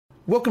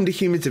Welcome to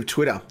Humans of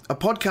Twitter, a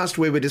podcast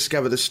where we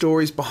discover the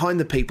stories behind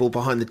the people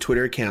behind the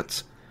Twitter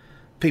accounts.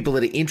 People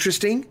that are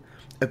interesting,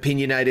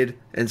 opinionated,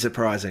 and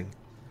surprising.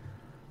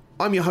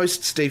 I'm your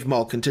host, Steve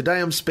Malk, and today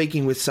I'm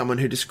speaking with someone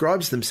who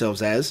describes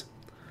themselves as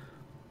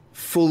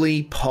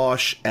fully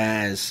posh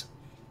as.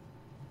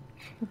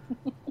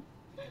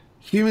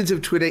 Humans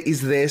of Twitter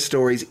is their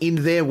stories,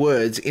 in their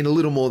words, in a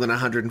little more than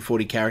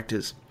 140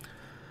 characters.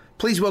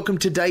 Please welcome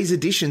today's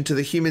addition to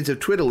the Humans of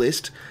Twitter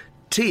list,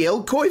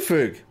 TL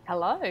Koifug.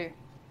 Hello.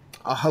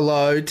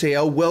 Hello,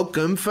 TL.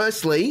 Welcome.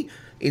 Firstly,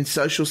 in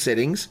social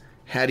settings,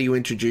 how do you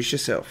introduce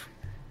yourself?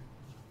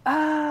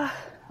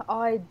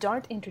 I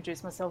don't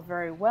introduce myself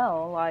very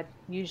well. I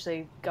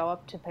usually go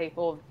up to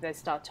people, they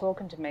start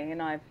talking to me, and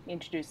I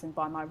introduce them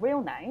by my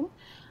real name.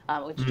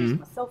 Introduce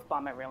myself by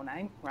my real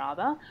name,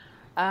 rather.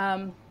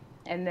 And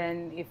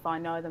then if I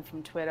know them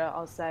from Twitter,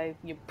 I'll say,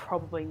 you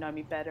probably know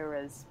me better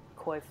as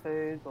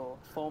Koifug, or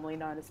formerly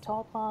known as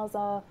Toll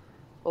Plaza,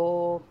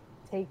 or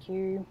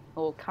TQ,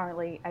 or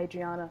currently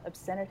Adriana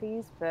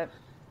Obscenities, but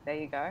there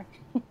you go.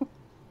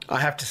 I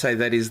have to say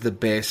that is the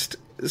best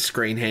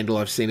screen handle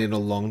I've seen in a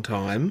long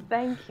time.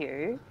 Thank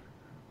you.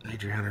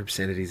 Adriana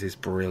Obscenities is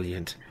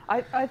brilliant.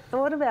 I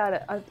thought about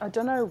it. I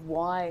don't know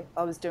why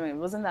I was doing it. It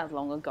wasn't that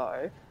long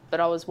ago, but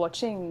I was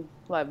watching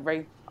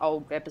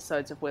old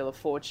episodes of Wheel of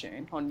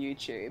Fortune on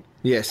YouTube.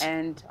 Yes.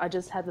 And I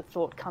just had the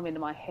thought come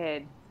into my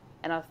head,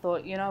 and I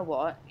thought, you know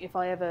what? If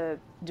I ever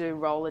do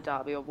roller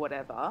derby or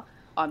whatever,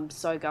 I'm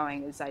so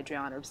going as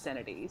Adriana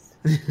Obscenities.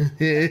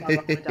 That's my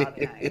roller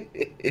derby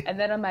name. And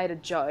then I made a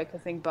joke, I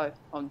think both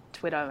on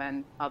Twitter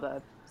and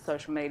other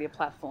social media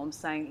platforms,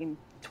 saying in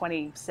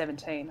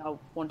 2017 I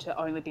want to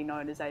only be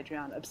known as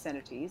Adriana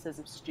Obscenities, as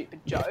a stupid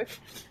joke.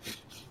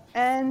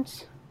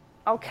 And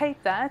I'll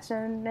keep that,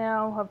 and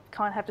now I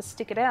kind of have to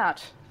stick it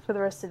out for the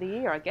rest of the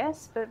year, I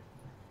guess. But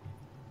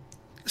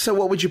So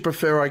what would you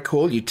prefer I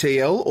call you,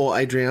 TL or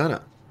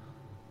Adriana?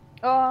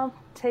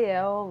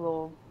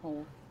 TL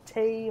or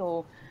T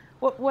or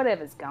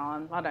whatever's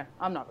going.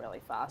 I'm not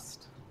really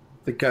fussed.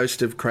 The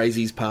ghost of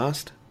Crazy's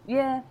past?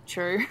 Yeah,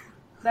 true.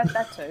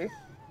 That too.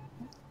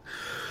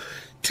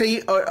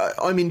 T,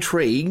 I'm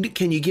intrigued.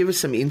 Can you give us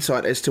some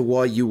insight as to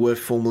why you were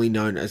formerly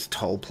known as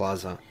Toll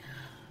Plaza?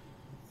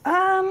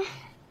 Well,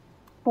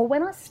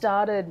 when I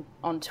started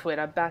on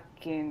Twitter back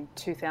in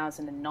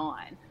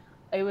 2009,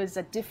 it was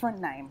a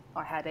different name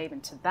I had even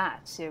to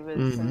that. It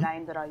was a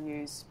name that I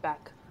used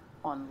back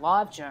on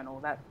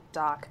LiveJournal, that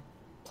dark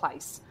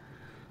place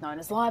known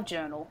as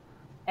LiveJournal.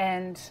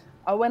 And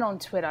I went on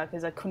Twitter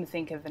because I couldn't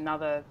think of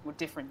another or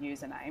different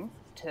username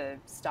to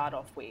start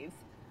off with.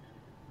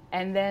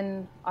 And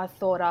then I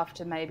thought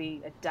after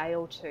maybe a day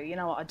or two, you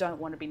know what, I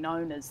don't want to be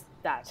known as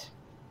that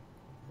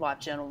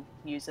LiveJournal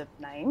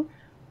username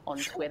on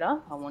Twitter.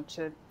 I want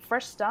a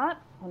fresh start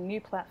on a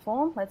new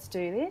platform. Let's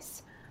do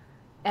this.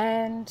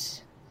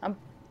 And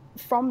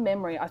from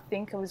memory, I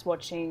think I was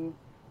watching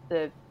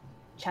the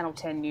Channel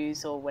 10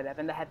 News or whatever,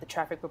 and they had the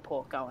traffic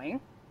report going.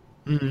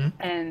 Mm-hmm.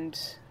 And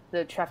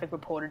the traffic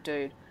reporter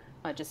dude,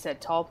 I just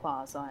said Toll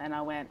Plaza, and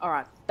I went, all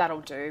right,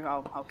 that'll do.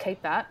 I'll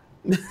keep that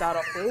to start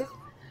off with.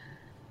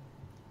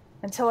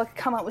 Until I could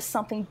come up with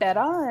something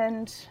better,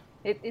 and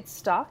it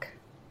stuck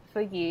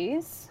for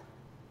years.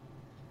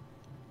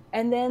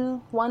 And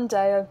then one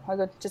day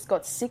I just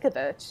got sick of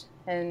it,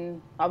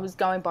 and I was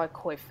going by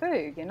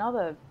Koifug in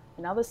other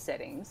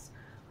settings.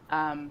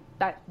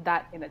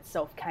 That in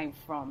itself came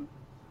from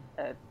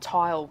a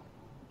tile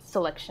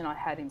selection I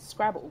had in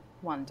Scrabble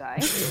one day.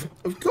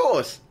 Of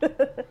course.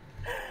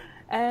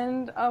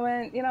 And I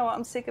went, you know what,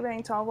 I'm sick of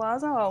being Toll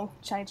Plaza, I'll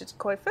change it to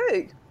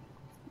Koifug.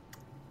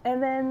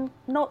 And then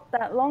not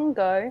that long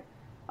ago,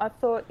 I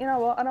thought, you know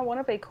what, I don't want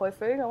to be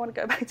Koifug, I want to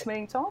go back to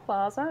being Toll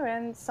Plaza,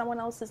 and someone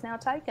else has now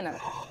taken it.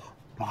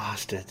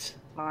 Bastards.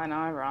 I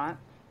know, right?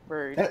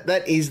 Rude.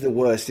 That is the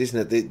worst,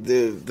 isn't it?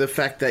 The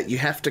fact that you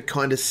have to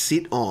kind of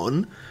sit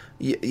on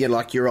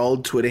like your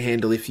old Twitter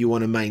handle if you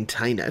want to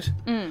maintain it.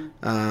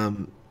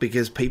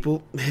 Because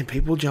people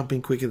jump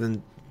in quicker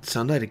than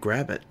Sunday to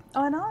grab it.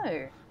 I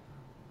know.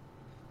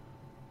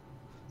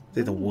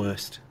 They're the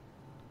worst.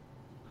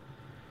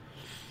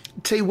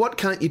 T, what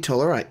can't you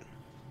tolerate?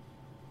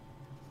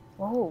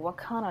 Oh, what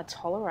can't I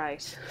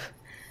tolerate?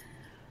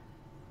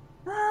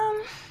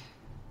 I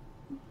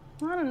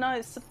don't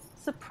know.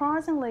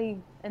 Surprisingly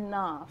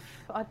enough,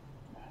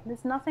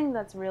 there's nothing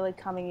that's really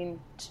coming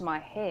into my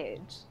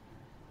head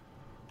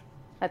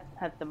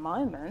at the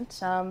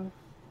moment.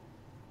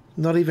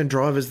 Not even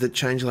drivers that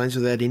change lanes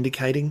without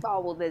indicating? Oh,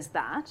 well, there's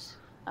that.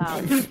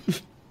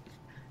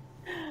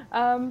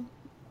 Are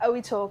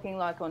we talking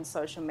like on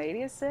social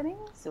media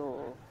settings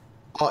or?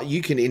 Oh,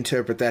 you can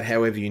interpret that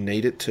however you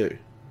need it to.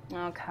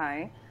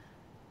 Okay.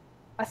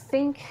 I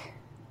think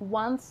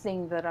one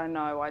thing that I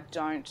know I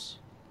don't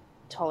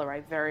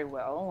tolerate very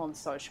well on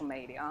social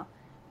media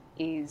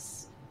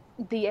is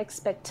the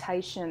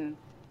expectation,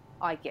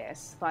 I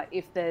guess, like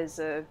if there's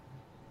a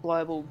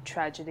global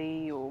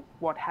tragedy or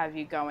what have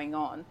you going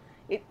on,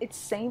 it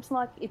seems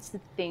like it's the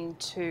thing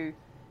to,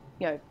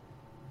 you know,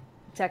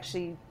 to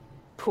actually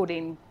put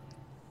in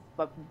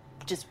but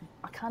just,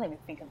 I can't even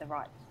think of the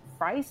right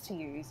phrase to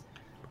use,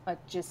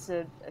 but just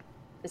a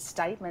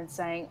statement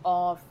saying,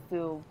 oh, I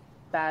feel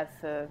bad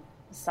for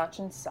such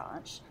and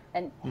such.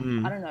 And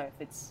I don't know if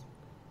it's,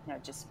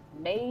 just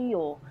me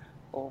or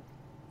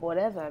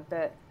whatever,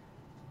 but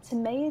to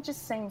me it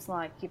just seems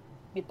like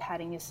you're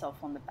patting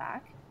yourself on the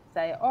back.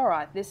 Say, all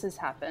right, this has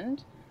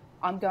happened.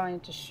 I'm going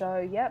to show,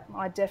 yep,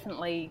 I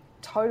definitely,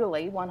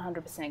 totally,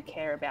 100%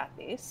 care about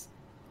this.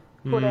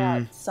 Put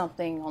out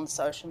something on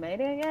social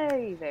media.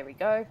 Yay, there we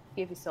go.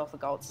 Give yourself a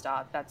gold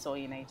star. That's all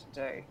you need to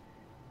do.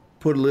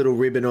 Put a little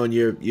ribbon on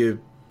your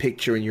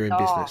picture and you're in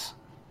business.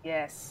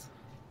 Yes.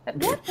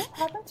 What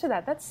happened to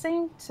that? That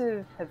seemed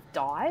to have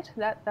died.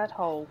 That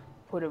whole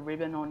put a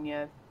ribbon on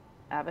your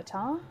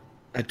avatar.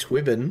 A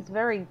twibbon? It's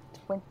very...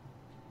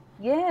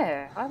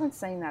 Yeah, I haven't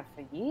seen that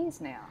for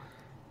years now.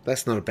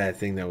 That's not a bad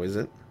thing though, is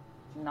it?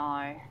 No.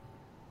 I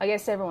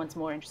guess everyone's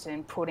more interested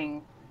in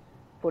putting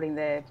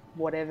their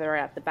whatever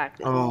out the back.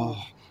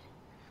 Oh.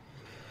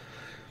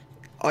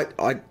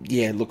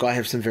 Look, I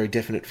have some very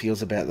definite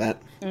feels about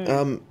that.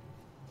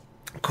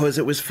 Because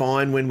it was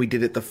fine when we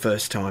did it the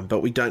first time, but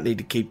we don't need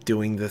to keep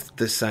doing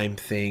the same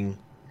thing.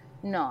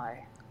 No.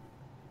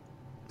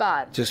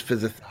 But... just for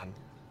the fun.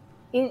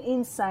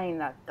 In saying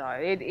that, though,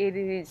 it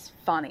is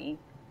funny,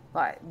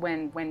 like,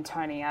 when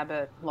Tony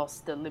Abbott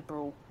lost the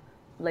Liberal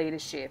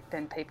leadership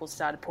and people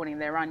started putting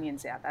their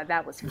onions out there.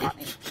 That was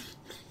funny.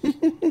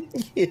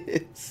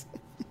 Yes.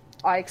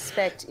 I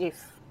expect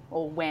if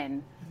or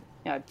when,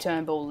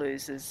 Turnbull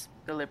loses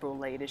the Liberal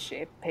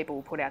leadership, people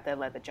will put out their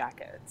leather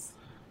jackets.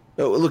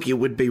 Oh, look, it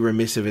would be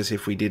remiss of us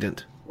if we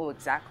didn't. Well,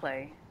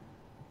 exactly.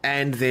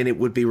 And then it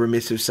would be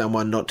remiss of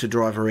someone not to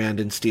drive around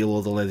and steal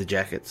all the leather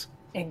jackets.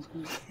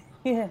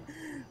 Yeah,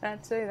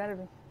 that too.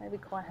 That'd be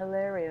quite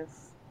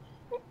hilarious.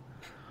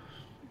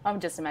 I'm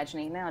just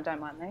imagining now,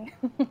 don't mind me.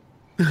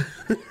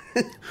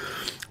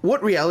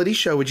 What reality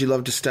show would you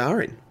love to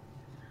star in?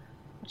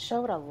 What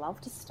show would I love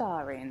to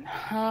star in?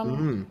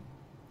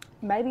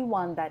 Maybe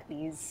one that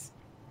is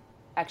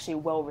actually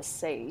well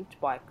received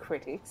by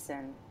critics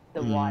and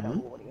the wider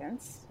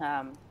audience.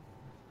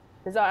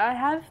 Because I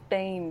have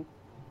been,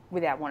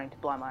 without wanting to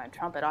blow my own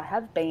trumpet, I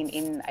have been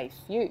in a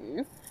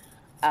few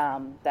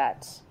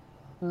that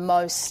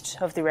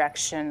most of the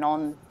reaction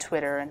on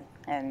Twitter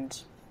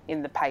and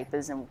in the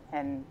papers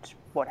and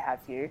what have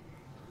you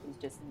is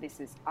just, this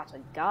is utter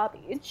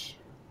garbage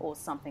or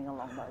something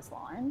along those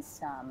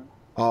lines.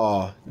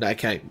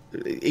 Okay.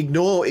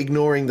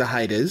 Ignoring the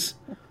haters.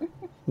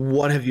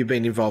 What have you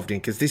been involved in?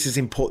 Because this is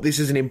This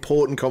is an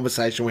important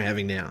conversation we're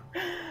having now.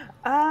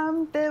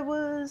 There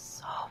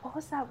was... what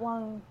was that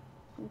one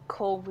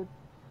called with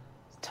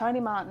Tony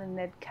Martin and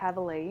Ned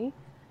Cavalier?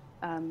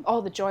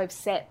 The Joy of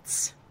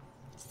Sets.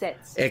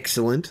 Sets.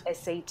 Excellent.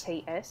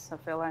 S-E-T-S. I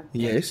feel like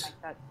yes.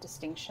 Make that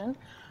distinction.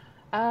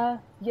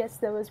 Yes,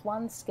 there was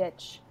one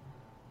sketch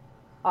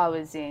I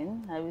was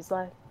in.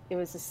 It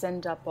was a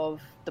send-up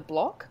of The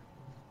Block.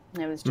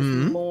 There was just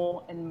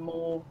more and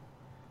more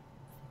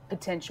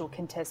potential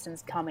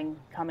contestants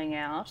coming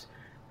out,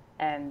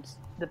 and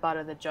the butt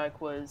of the joke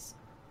was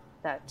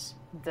that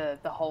the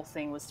whole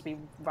thing was to be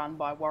run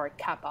by Warwick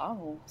Capper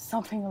or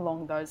something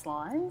along those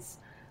lines.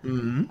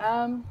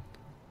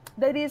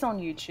 That is on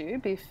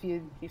YouTube if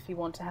you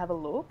want to have a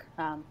look.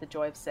 The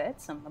Joy of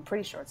Sets. I'm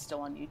pretty sure it's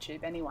still on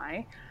YouTube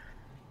anyway.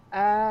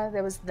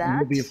 There was that. It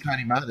will be if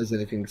Tony Martin has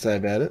anything to say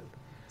about it.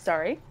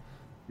 Sorry?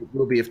 It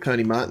will be if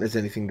Tony Martin has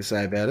anything to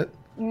say about it.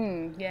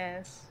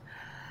 Yes.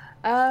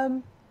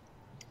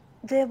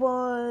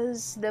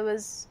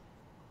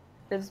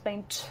 There's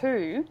been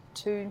two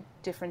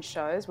different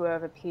shows where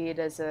I've appeared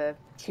as a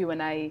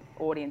Q&A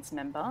audience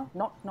member,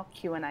 not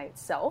Q&A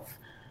itself.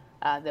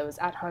 There was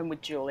At Home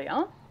with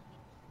Julia,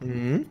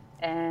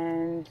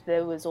 and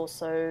there was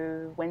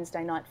also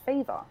Wednesday Night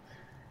Fever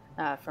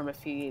from a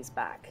few years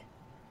back.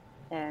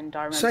 And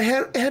I remember. So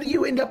how do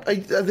you end up?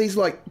 Are these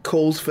like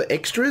calls for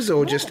extras,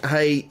 or just,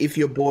 hey, if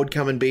you're bored,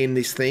 come and be in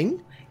this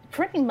thing?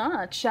 Pretty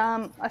much.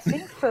 I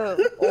think for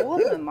all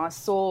of them, I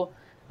saw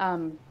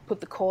put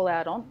the call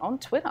out on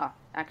Twitter.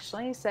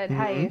 Actually, said,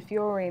 hey, if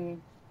you're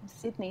in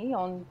Sydney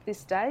on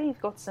this day,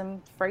 you've got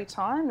some free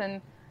time,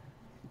 then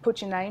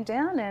put your name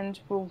down, and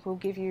we'll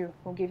give you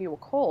a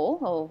call,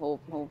 or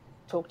we'll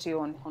talk to you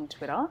on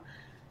Twitter.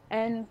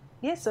 And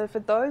yeah, so for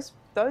those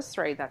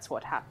three, that's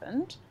what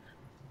happened.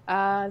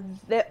 There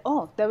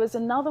was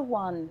another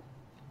one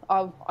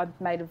I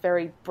made a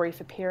very brief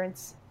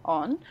appearance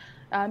on.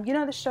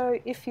 The show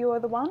If You Are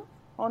the One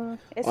on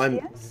SBS? I'm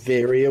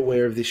very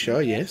aware of this show,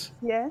 yes.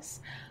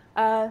 Yes.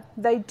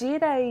 They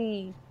did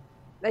a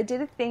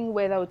thing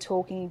where they were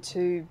talking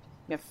to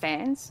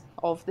fans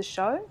of the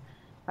show,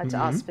 to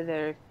ask for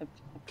their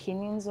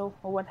opinions or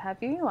what have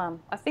you.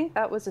 I think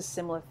that was a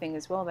similar thing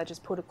as well. They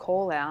just put a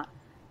call out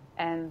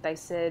and they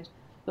said,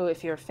 look,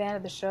 if you're a fan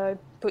of the show,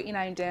 put your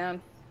name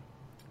down,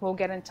 we'll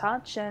get in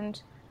touch.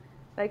 And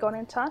they got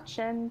in touch,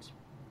 and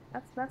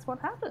that's what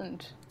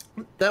happened.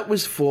 That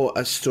was for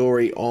a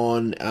story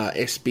on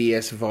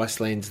SBS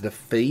Viceland's The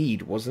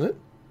Feed, wasn't it?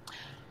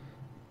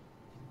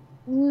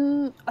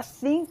 I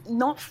think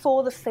not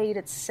for the feed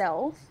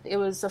itself. It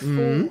was a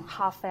full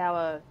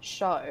half-hour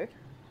show.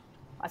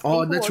 I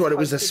Oh, think that's right. It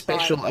was a hosted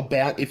special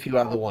about If You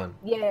Are the One.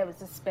 Yeah, it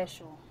was a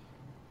special.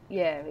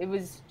 Yeah, it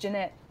was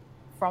Jeanette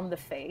from the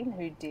feed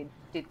who did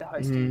the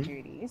hosting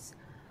duties.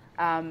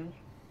 That's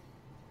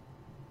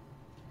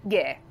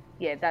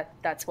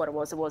what it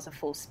was. It was a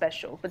full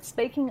special. But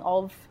speaking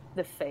of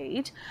the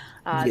feed,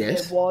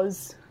 Yes. there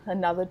was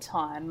another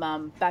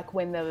time back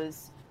when there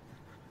was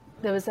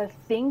a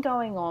thing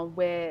going on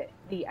where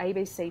the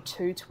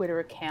ABC2 Twitter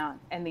account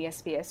and the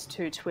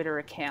SBS2 Twitter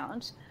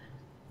account,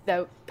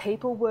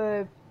 people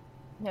were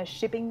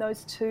shipping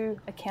those two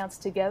accounts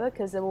together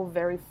because they were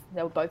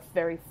both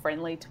very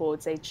friendly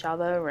towards each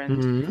other,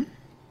 and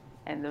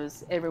there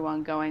was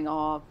everyone going,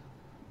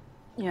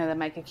 they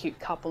make a cute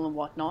couple and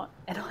whatnot.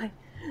 And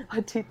I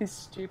did this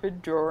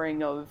stupid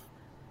drawing of,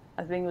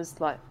 I think it was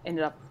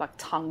ended up like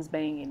tongues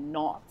being in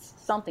knots,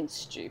 something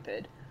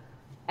stupid,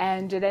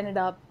 and it ended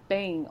up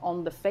being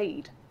on the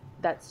feed.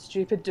 That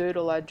stupid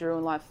doodle I drew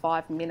in like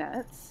 5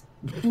 minutes,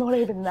 not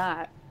even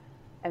that,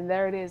 and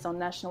there it is on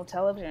national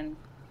television.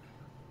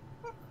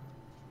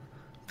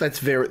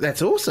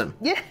 That's awesome.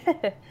 Yeah,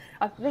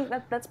 I think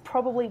that's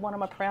probably one of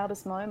my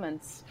proudest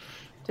moments,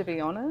 to be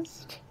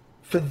honest.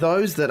 For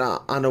those that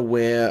are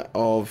unaware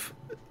of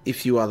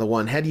If You Are the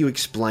One, how do you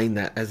explain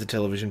that as a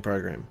television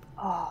program?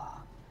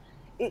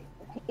 You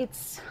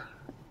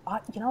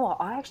know what?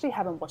 I actually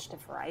haven't watched it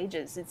for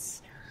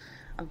ages.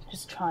 I'm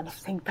just trying to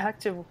think back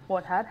to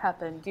what had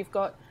happened. You've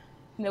got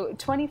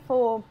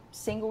 24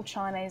 single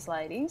Chinese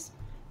ladies.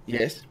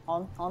 Yes.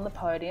 On the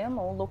podium,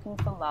 all looking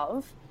for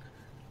love.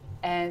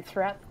 And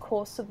throughout the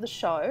course of the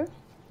show,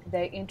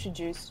 they're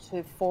introduced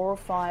to 4 or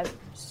 5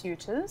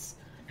 suitors.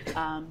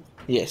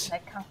 Yes.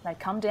 They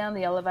come down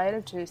the elevator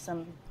to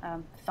some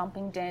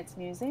thumping dance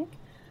music.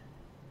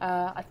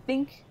 I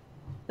think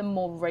the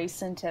more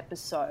recent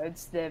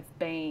episodes, they've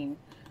been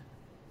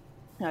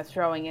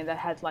throwing in, they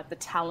had like the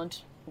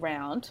talent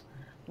round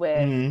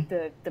where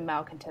the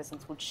male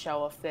contestants would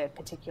show off their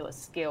particular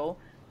skill,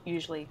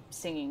 usually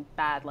singing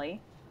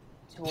badly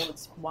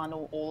towards one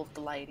or all of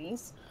the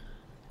ladies.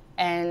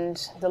 And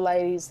the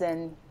ladies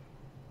then,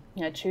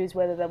 choose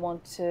whether they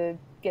want to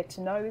get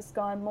to know this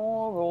guy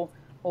more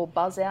or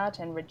buzz out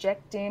and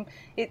reject him.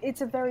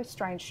 It's a very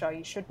strange show.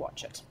 You should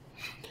watch it.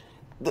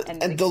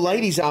 And the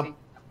ladies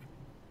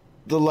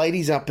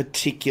are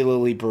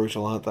particularly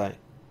brutal, aren't they?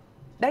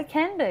 They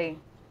can be,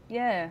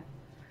 yeah.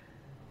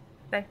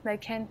 They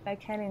can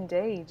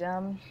indeed.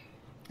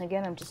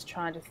 Again, I'm just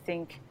trying to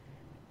think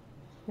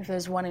if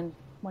there's one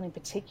in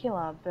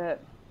particular,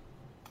 but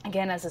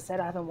again, as I said,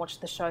 I haven't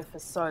watched the show for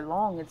so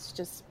long. It's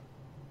just...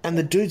 And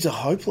the dudes are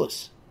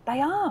hopeless.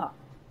 They are.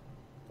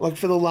 Like,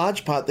 for the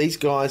large part, these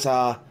guys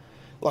are...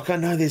 Like, I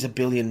know there's 1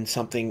 billion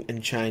something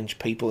and change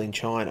people in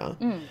China.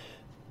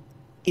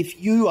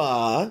 If you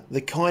are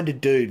the kind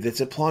of dude that's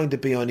applying to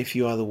be on If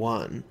You Are the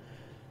One,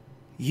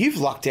 you've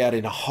lucked out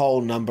in a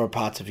whole number of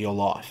parts of your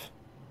life.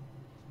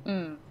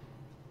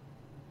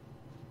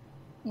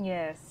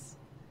 Yes.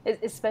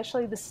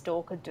 Especially the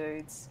stalker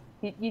dudes.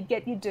 You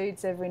get your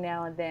dudes every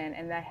now and then,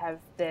 and they have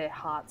their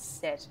hearts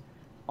set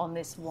on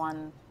this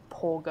one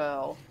poor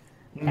girl,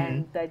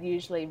 and they'd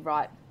usually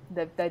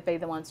they'd be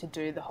the ones who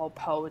do the whole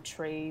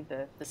poetry,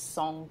 the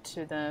song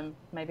to them,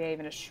 maybe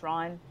even a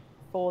shrine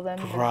for them.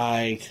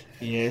 Right,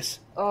 yes.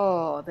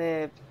 Oh,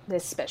 they're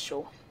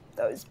special,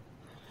 those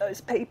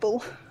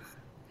people.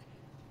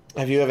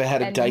 Have you ever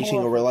had a And dating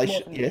more- or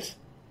relationship? more- Yes.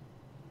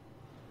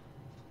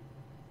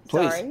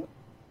 Please. Sorry.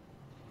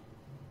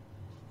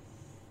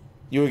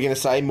 You were going to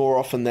say more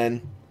often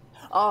than...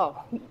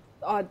 Oh,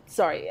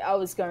 sorry. I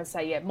was going to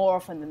say, yeah, more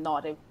often than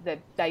not,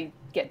 they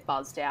get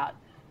buzzed out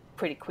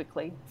pretty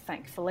quickly,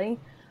 thankfully.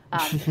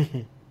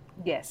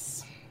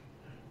 Yes.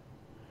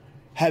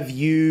 Have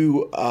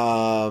you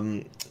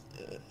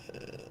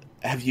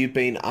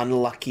been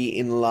unlucky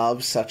in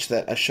love such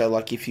that a show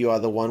like If You Are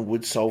the One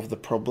would solve the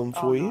problem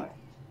for you?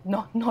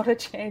 No. Not a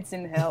chance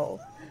in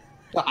hell.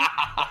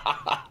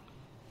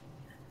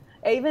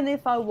 Even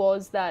if I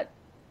was that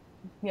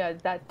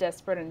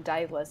desperate and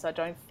dateless, I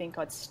don't think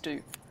I'd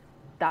stoop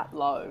that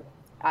low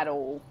at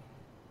all.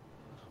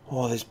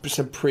 Oh, there's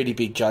some pretty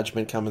big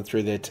judgment coming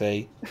through there,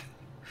 T.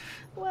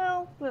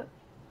 Well,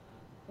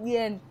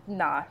 yeah,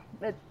 no,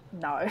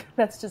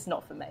 that's just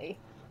not for me.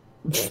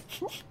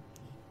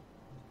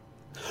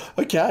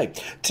 Okay.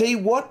 T,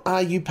 what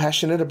are you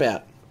passionate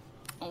about?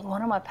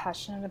 What am I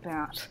passionate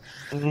about?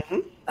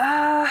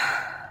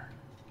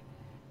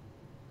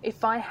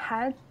 If I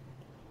had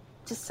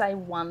to say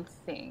one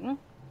thing,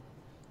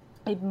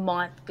 it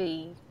might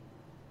be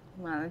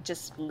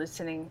just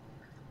listening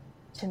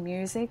to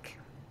music.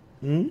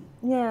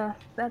 Yeah,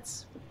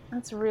 that's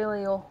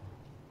really all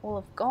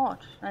I've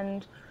got,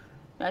 and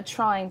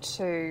trying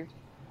to,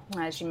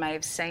 as you may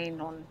have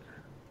seen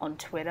on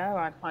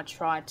Twitter, I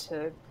try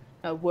to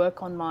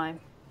work on my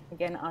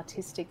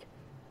artistic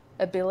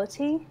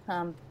ability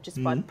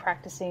just by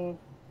practicing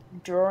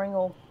drawing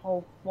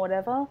or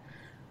whatever.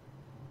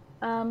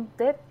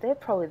 They're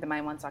probably the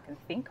main ones I can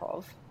think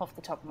of off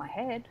the top of my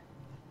head.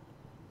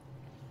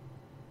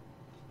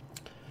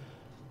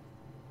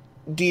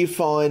 Do you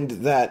find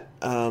that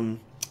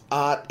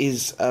art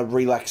is a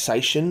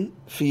relaxation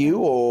for you,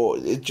 or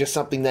it's just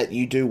something that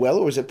you do well,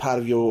 or is it part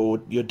of your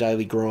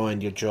daily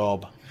grind, your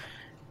job?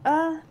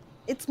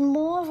 It's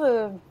more of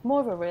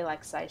a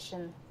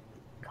relaxation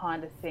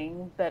kind of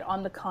thing, but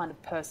I'm the kind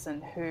of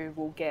person who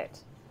will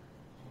get,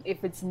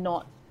 if it's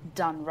not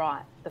done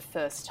right the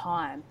first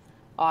time,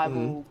 I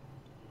will,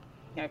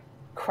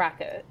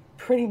 crack it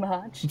pretty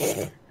much.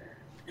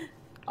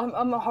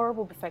 I'm a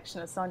horrible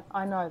perfectionist.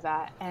 I know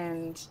that,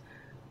 and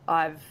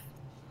I've,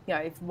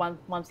 if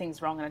one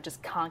thing's wrong and I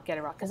just can't get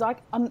it right, because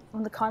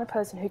I'm the kind of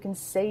person who can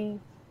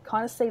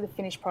kind of see the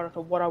finished product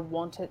of what I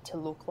want it to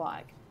look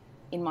like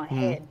in my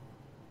head,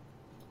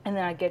 and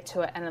then I get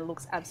to it and it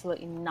looks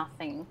absolutely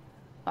nothing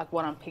like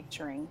what I'm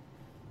picturing.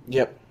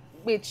 Yep.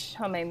 Which,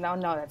 I mean, I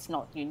know that's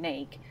not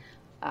unique.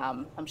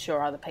 I'm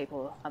sure other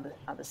people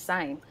are the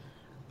same.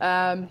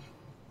 But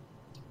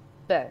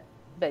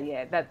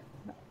yeah, that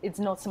it's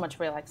not so much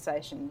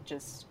relaxation,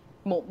 just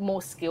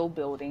more skill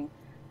building.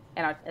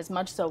 And as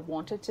much as I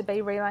want it to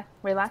be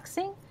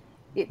relaxing,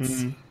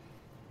 it's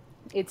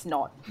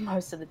not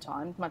most of the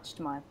time, much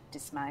to my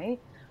dismay.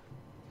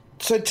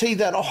 So, T,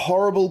 that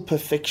horrible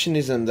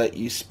perfectionism that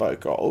you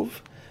spoke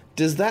of,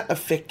 does that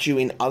affect you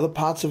in other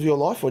parts of your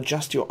life or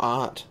just your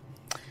art?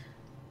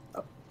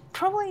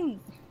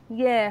 Probably,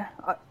 yeah.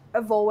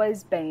 I've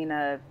always been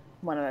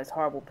one of those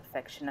horrible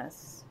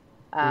perfectionists.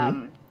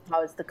 I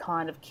was the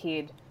kind of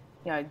kid,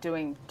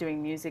 doing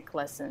music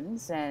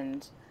lessons,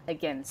 and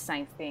again,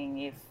 same thing.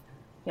 If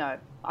I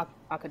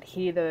could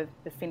hear the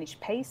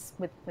finished piece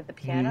with the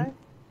piano,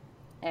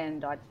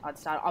 and I'd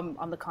start.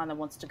 I'm the kind that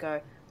wants to go,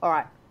 all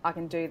right, I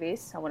can do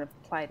this. I want to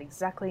play it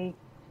exactly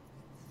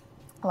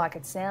like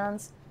it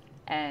sounds,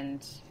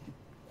 and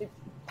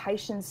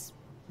patience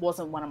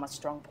wasn't one of my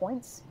strong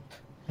points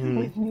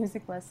with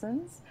music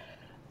lessons.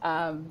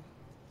 And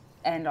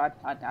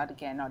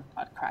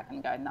I'd crack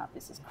and go, no,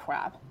 this is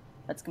crap.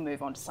 Let's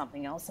move on to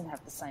something else and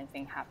have the same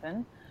thing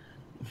happen.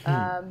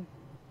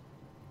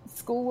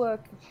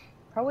 Schoolwork,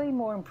 probably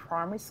more in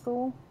primary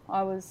school.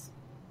 I was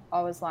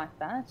like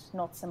that.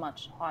 Not so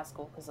much high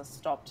school because I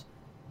stopped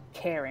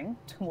caring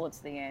towards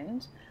the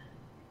end.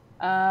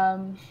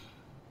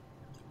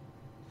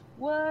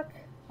 Work,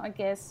 I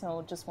guess,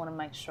 I'll just want to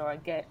make sure I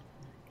get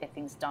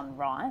things done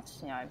right.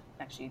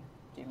 Actually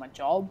do my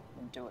job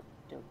and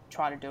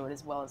try to do it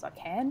as well as I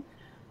can,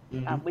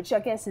 which I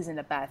guess isn't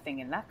a bad thing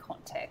in that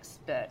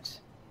context. But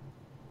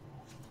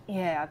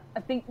yeah, I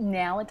think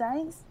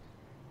nowadays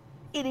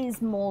it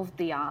is more of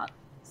the art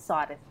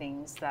side of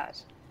things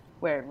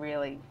where it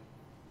really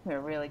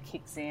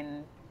kicks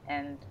in,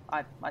 and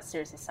I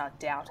seriously start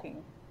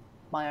doubting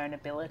my own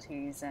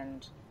abilities,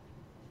 and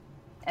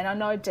I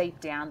know deep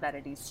down that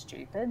it is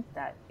stupid,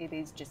 that it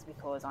is just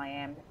because I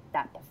am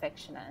that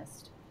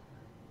perfectionist,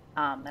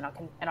 and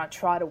I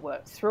try to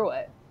work through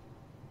it.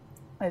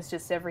 It's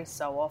just every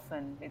so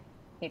often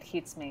it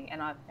hits me,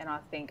 and I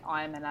think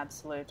I am an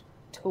absolute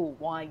tool.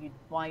 Why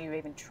are you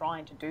even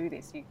trying to do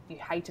this? You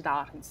hated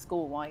art in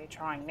school. Why are you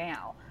trying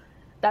now?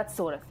 That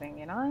sort of thing,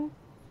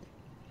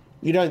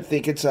 You don't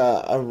think it's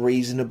a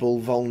reasonable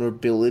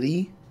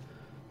vulnerability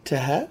to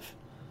have?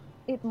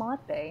 It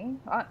might be.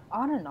 I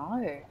don't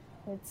know.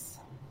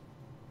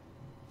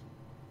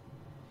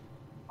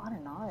 I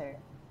don't know.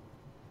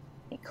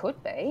 It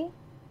could be.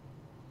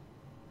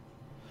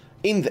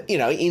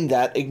 In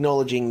that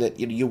acknowledging that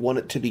you want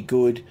it to be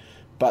good,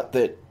 but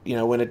that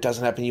when it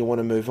doesn't happen, you want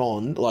to move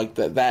on. Like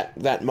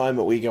that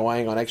moment where you go,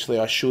 hang on, actually,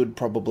 I should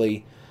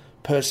probably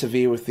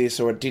persevere with this,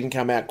 or it didn't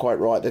come out quite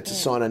right. That's a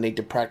sign I need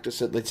to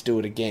practice it. Let's do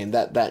it again.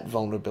 That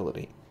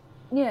vulnerability.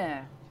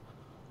 Yeah.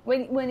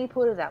 When you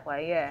put it that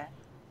way, yeah,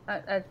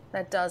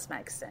 that does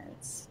make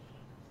sense.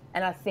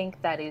 And I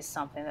think that is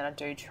something that I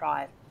do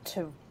try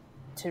to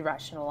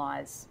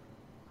rationalise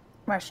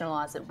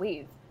it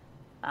with.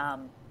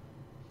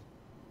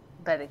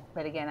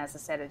 But again, as I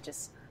said, it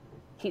just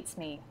hits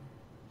me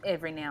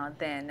every now and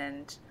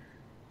then,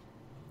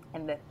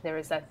 and there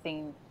is that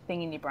thing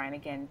in your brain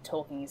again,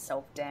 talking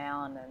yourself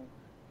down and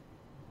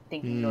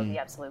thinking you're the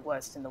absolute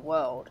worst in the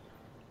world.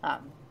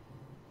 But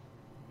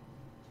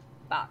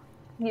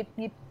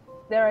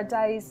there are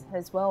days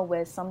as well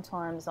where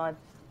sometimes I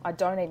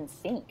don't even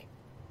think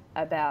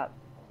about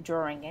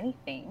drawing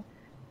anything,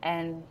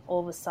 and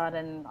all of a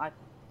sudden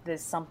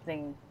there's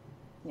something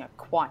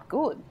quite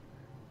good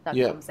that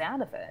comes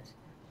out of it.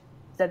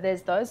 So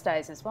there's those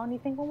days as well, and you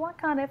think, well, why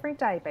can't every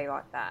day be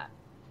like that?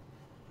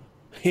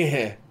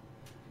 Yeah.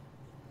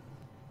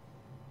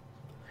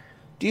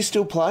 Do you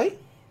still play?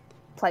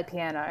 Play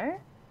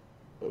piano?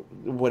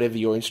 Whatever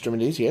your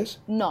instrument is, yes?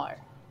 No,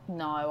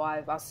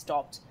 I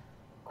stopped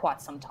quite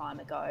some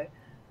time ago.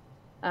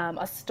 I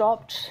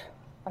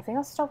think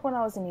I stopped when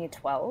I was in year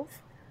 12,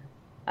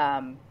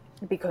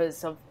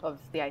 because of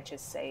the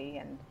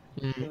HSC, and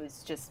it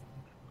was just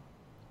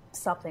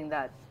something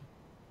that,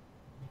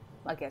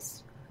 I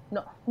guess,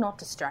 not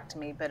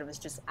distracting me, but it was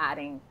just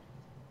adding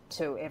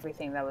to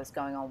everything that was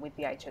going on with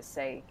the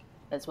HSC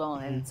as well,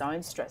 and its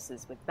own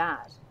stresses with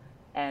that.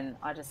 And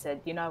I just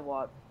said, you know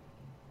what,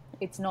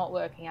 it's not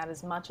working out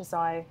as much as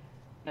I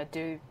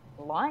do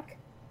like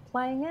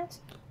playing it.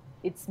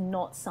 It's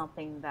not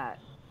something that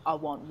I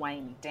want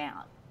weighing me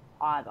down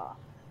either.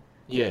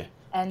 Yeah.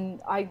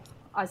 And I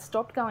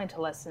stopped going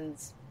to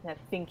lessons,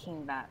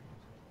 thinking that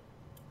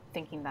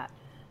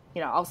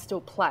I'll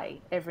still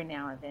play every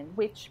now and then,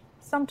 which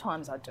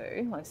sometimes I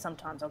do. Like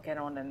sometimes I'll get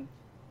on and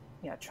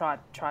try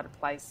to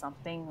play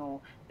something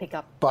or pick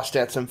up. Bust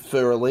out some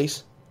fur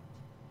release.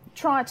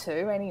 Try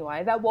to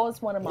anyway. That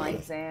was one of my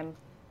exam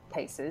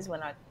pieces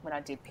when I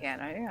did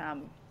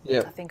piano.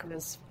 Yeah. I think it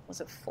was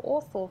it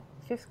 4th or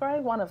 5th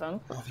grade? One of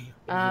them. Oh,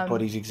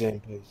 everybody's exam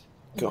piece.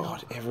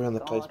 God, everyone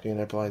that plays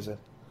piano plays it.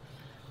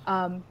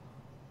 And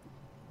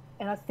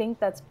I think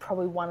that's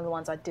probably one of the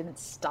ones I didn't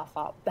stuff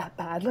up that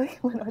badly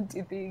when I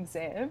did the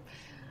exam.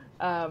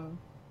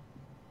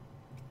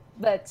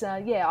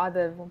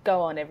 Either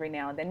go on every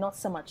now and then, not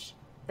so much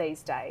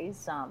these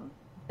days.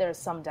 There are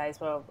some days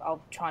where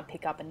I'll try and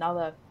pick up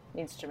another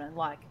instrument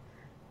like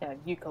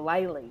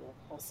ukulele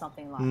or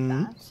something like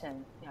that,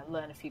 and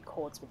learn a few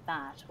chords with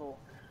that.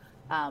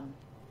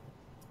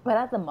 But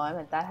at the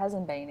moment, that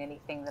hasn't been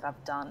anything that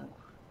I've done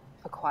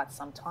for quite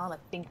some time. I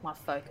think my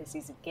focus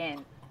is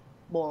again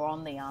more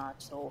on the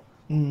art, or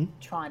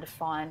trying to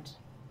find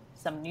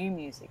some new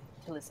music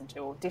to listen to,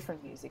 or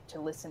different music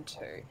to listen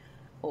to,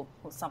 or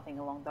something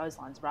along those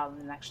lines, rather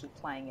than actually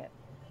playing it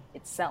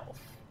itself.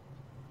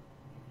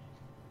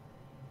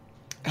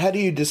 How do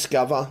you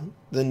discover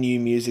the new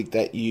music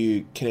that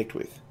you connect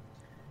with?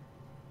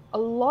 A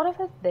lot of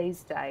it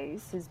these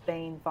days has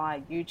been via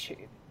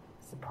YouTube,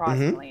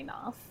 surprisingly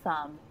enough.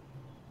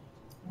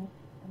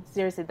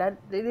 Seriously, that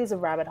it is a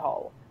rabbit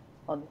hole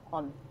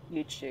on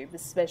YouTube,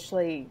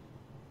 especially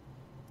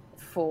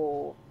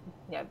for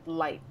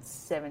late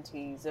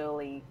 70s,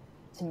 early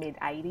to mid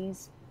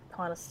 80s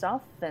kind of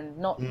stuff, and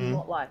not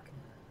like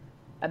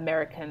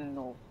American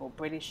or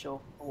British or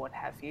what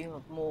have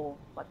you, more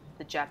like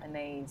the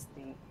Japanese,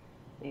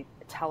 the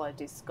Italo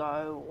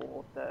disco,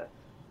 or the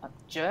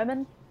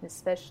German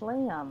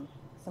especially.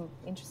 Some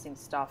interesting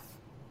stuff.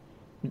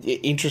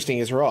 Interesting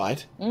is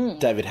right.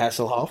 David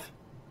Hasselhoff.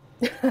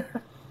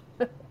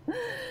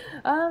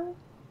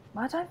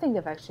 I don't think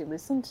I've actually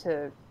listened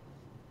to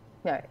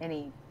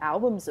any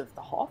albums of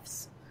the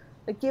Hoffs,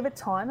 but give it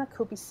time. That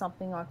could be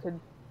something I could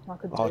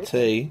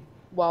do.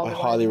 I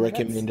highly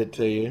recommend it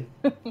to you.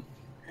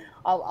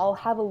 I'll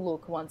have a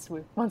look once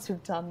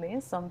we've done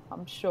this.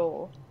 I'm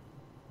sure.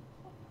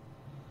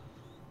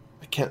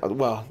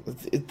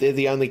 They're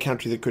the only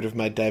country that could have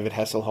made David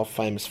Hasselhoff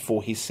famous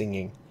for his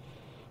singing.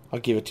 I'll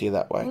give it to you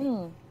that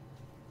way.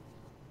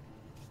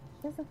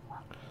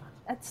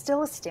 It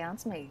still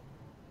astounds me,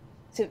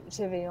 to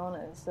be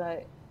honest.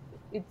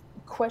 It's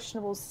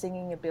questionable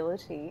singing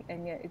ability,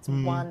 and yet it's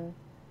one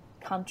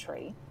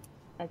country.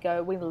 I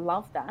go, we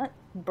love that,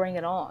 bring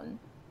it on,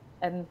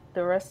 and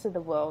the rest of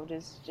the world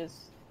is just,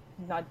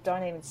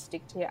 don't even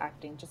stick to your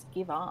acting, just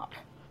give up.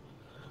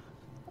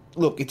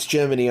 Look, it's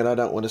Germany, and I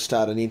don't want to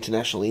start an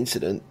international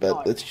incident,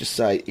 but let's just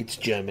say it's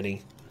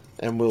Germany,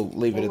 and we'll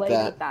leave it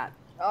at that.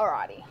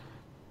 Alrighty.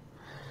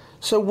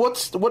 So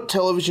what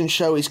television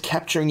show is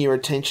capturing your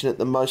attention at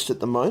the most at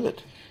the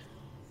moment?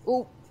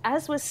 Well,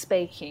 as we're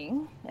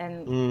speaking,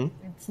 and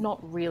it's not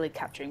really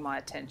capturing my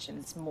attention,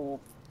 it's more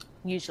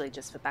usually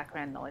just for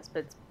background noise,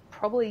 but it's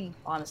probably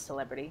I'm a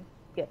Celebrity,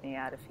 Get Me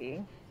Out of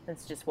Here.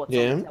 It's just what's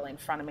on the telly in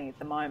front of me at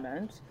the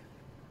moment.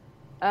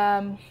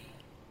 Have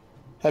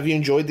you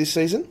enjoyed this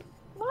season?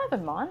 I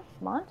haven't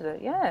minded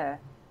it, yeah.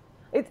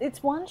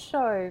 It's one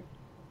show,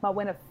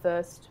 when it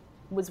first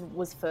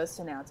was first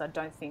announced, I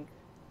don't think,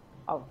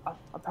 I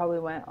probably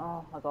went,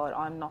 oh my God,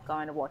 I'm not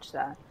going to watch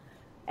that.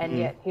 And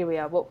yet, here we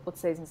are. What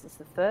season is this,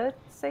 the 3rd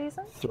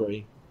season?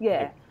 3.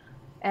 Yeah.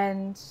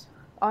 And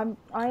I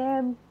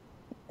am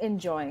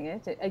enjoying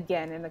it,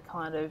 again, in a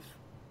kind of,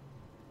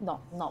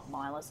 not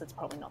mindless, it's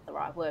probably not the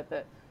right word,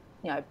 but,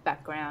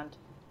 background,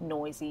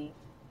 noisy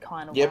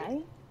kind of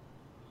way.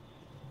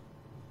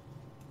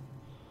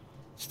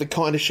 It's the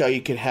kind of show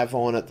you could have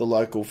on at the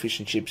local fish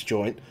and chips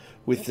joint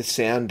with the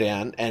sound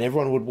down, and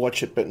everyone would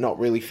watch it but not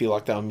really feel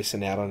like they were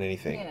missing out on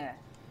anything.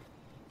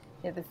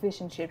 Yeah, the fish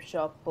and chip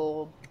shop,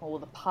 or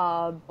the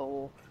pub,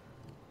 or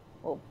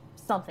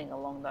something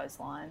along those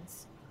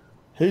lines.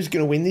 Who's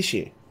going to win this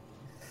year?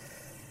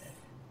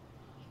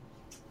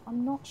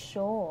 I'm not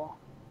sure.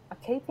 I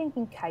keep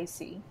thinking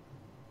Casey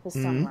for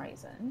some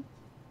reason.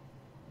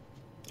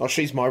 Oh,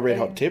 she's my red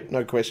hot tip,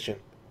 no question.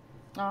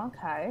 Oh,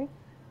 okay.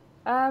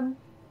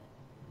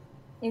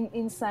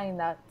 In saying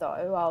that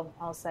though,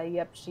 I'll say,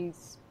 yep,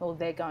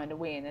 they're going to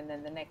win, and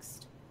then the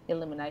next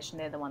elimination,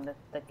 they're the one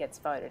that gets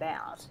voted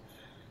out.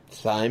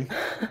 Same.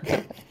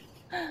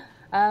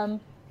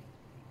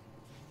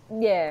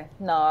 Yeah,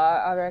 no,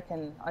 I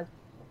reckon,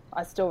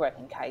 I still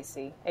reckon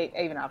Casey,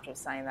 even after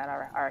saying that,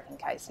 I reckon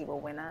Casey will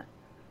win it.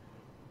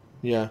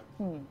 Yeah.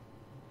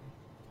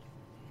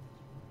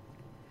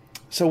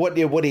 So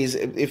what is,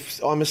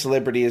 if I'm a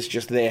Celebrity is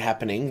just there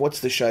happening, what's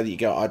the show that you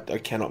go, I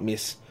cannot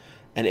miss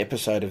an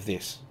episode of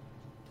this?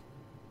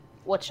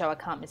 What show I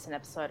can't miss an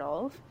episode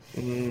of?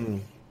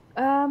 Again,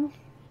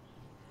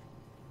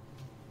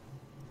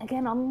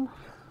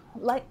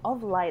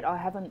 of late, I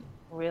haven't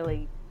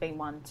really been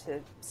one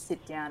to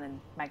sit down and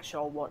make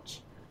sure I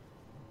watch,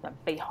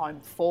 be home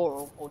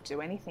for or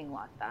do anything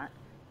like that.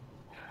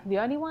 The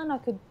only one I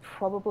could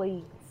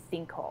probably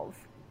think of,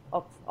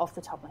 off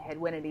the top of my head,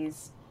 when it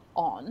is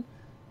on,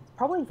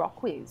 probably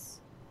Rockwiz.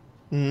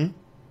 Mm-hmm.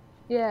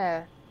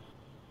 Yeah.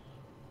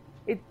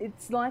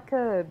 It's like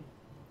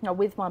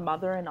with my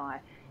mother and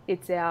I,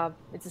 it's a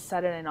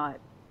Saturday night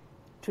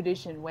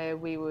tradition where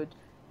we would,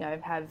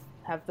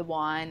 have the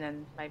wine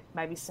and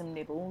maybe some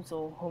nibbles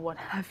or what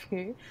have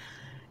you.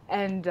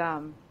 And,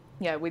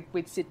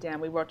 we'd sit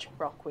down, we'd watch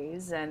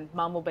Rockwiz, and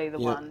Mum will be the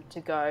one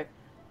to go,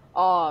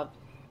 oh,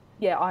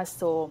 yeah, I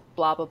saw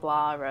blah, blah,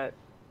 blah at,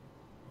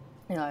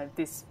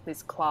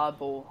 this club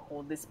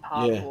or this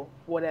pub or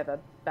whatever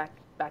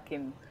back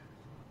in,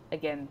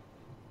 again,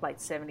 late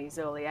 70s,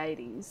 early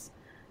 80s.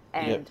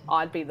 And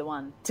I'd be the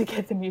one to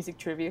get the music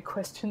trivia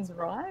questions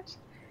right.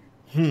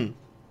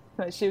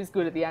 She was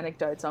good at the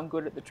anecdotes, I'm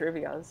good at the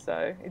trivia,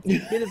 so it's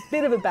a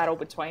bit of a battle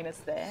between us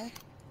there.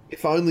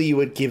 If only you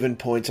had given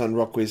points on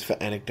Rockwiz for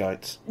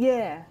anecdotes.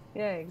 Yeah,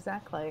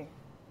 exactly.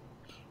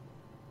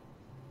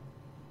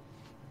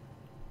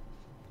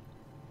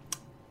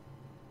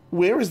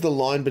 Where is the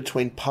line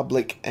between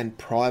public and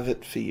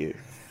private for you?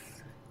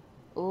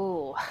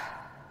 Ooh,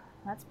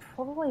 that's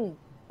probably...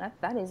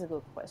 That is a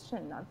good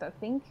question. I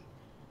think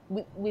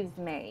with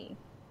me,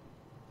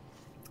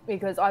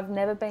 because I've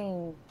never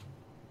been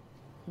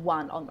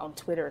one on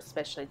Twitter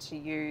especially to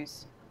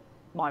use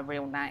my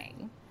real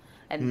name.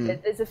 And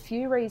there's a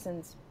few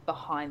reasons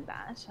behind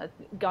that.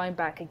 Going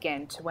back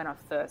again to when I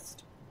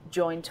first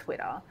joined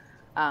Twitter,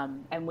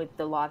 and with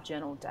the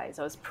LiveJournal days,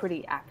 I was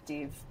pretty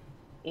active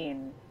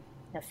in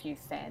a few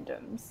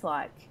fandoms.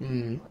 Like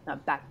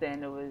back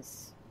then, it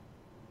was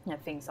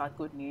things like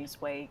Good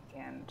News Week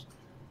and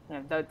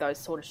those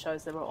sort of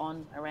shows that were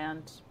on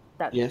around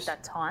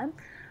that time.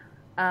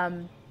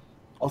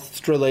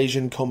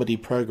 Australasian comedy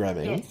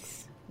programming.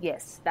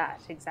 Yes,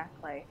 that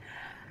exactly.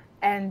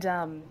 And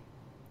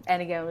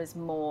again, it was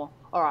more,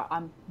 all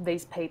right,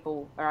 these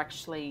people are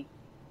actually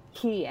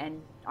here,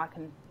 and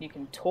you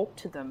can talk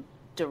to them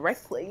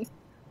directly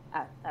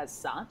as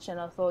such. And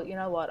I thought, you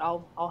know what,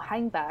 I'll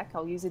hang back.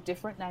 I'll use a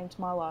different name to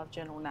my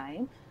LiveJournal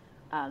name,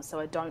 so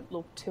I don't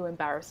look too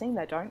embarrassing.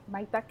 They don't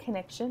make that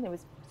connection. It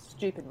was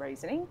stupid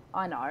reasoning,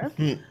 I know.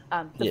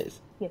 Yes.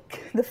 Yeah,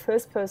 the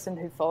first person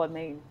who followed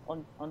me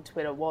on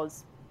Twitter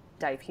was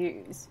Dave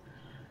Hughes,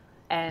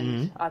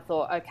 and I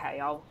thought, okay,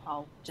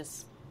 I'll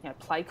just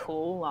play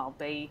cool. I'll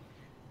be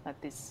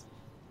this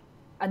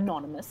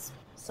anonymous,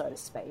 so to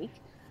speak,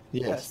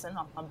 person.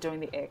 I'm doing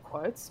the air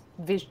quotes.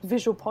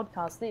 Visual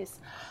podcast this,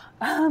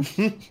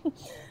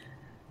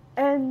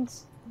 and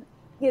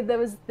there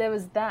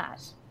was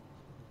that,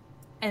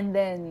 and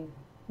then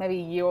maybe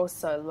a year or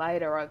so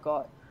later, I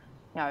got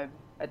a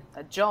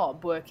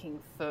job working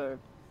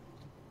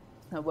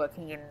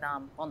in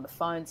on the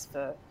phones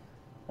for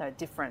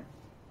different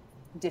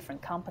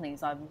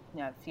companies. I'm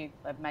a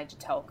major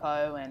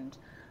telco, and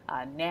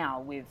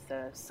now with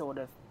the sort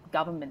of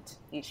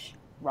government-ish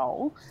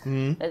role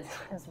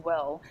as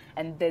well.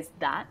 And there's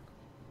that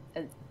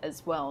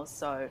as well.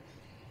 So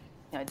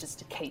just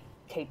to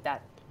keep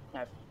that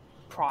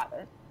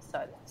private,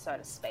 so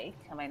to speak.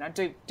 I mean, I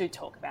do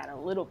talk about it a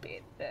little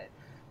bit, but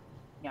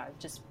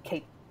just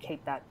keep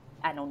that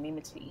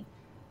anonymity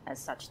as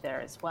such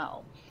there as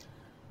well.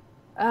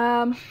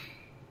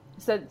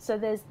 So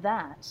there's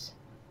that,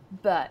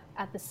 but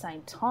at the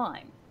same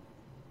time,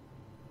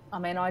 I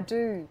mean, I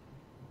do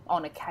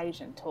on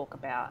occasion talk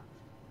about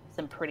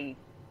some pretty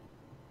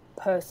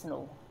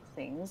personal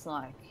things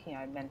like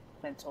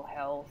mental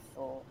health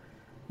or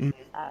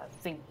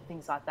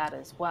things like that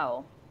as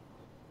well.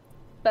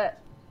 But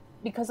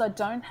because I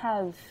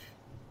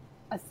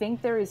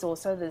think there is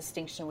also the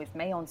distinction with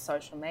me on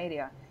social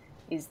media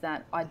is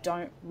that I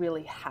don't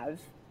really have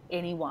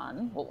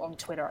anyone, or on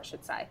Twitter I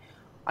should say,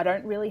 I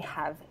don't really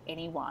have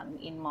anyone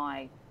in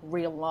my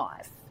real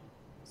life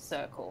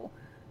circle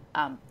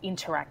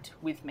interact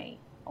with me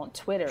on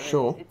Twitter.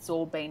 Sure. It's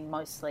all been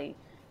mostly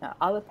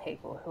other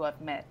people who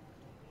I've met,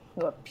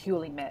 who I've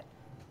purely met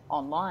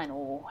online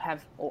or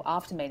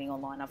after meeting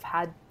online, I've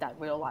had that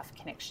real life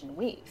connection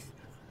with.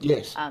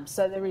 Yes.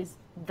 So there is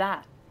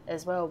that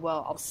as well.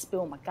 Well, I'll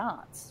spill my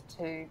guts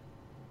to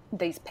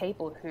these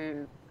people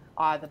who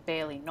I either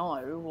barely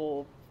know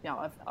or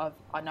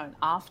I've known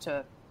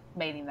after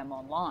meeting them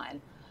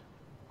online.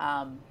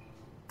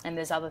 And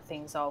there's other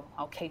things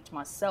I'll keep to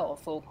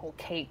myself or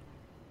keep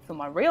for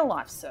my real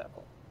life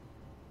circle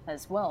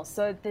as well.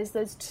 So there's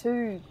those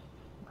two,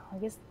 I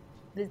guess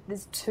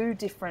there's two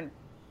different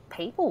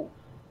people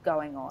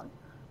going on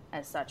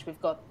as such.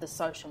 We've got the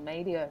social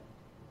media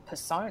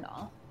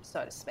persona,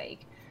 so to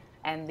speak,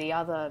 and the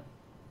other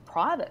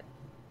private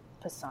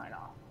persona,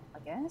 I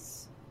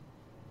guess.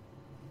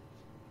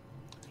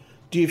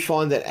 Do you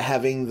find that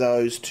having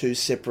those two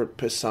separate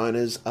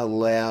personas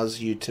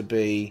allows you to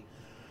be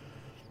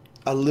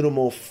a little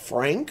more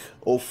frank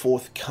or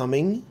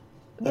forthcoming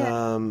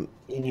in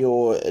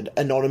your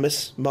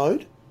anonymous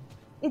mode?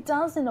 It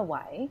does in a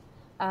way.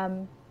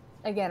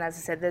 Again, as I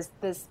said,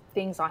 there's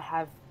things I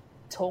have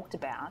talked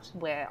about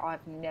where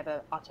I've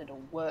never uttered a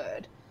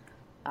word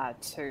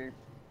to,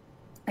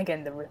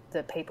 again,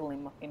 the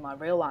people in my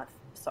real life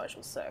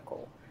social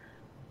circle.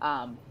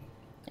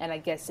 And I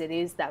guess it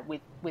is that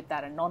with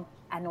that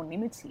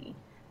anonymity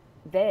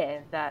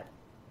there that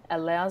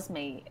allows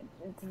me,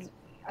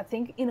 I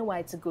think in a way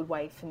it's a good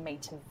way for me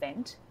to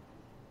vent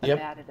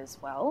about it as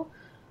well,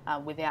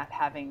 without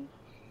having,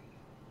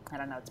 I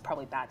don't know, it's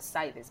probably bad to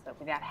say this, but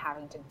without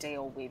having to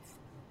deal with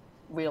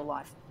real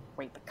life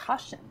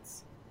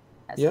repercussions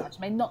as such.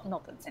 I mean, not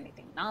that it's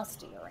anything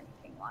nasty or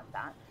anything like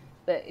that,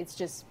 but it's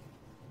just,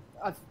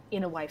 I've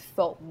in a way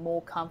felt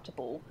more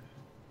comfortable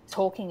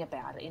talking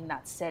about it in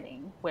that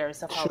setting,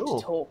 whereas if I were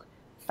to talk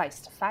face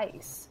to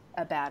face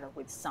about it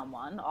with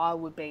someone, I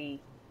would be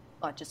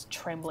like just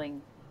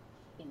trembling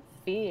in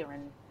fear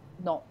and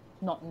not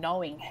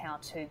knowing how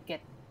to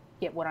get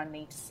what I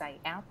need to say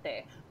out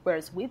there.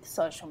 Whereas with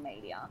social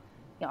media,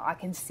 you know, I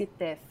can sit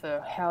there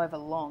for however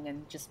long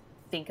and just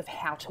think of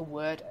how to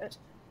word it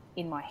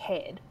in my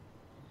head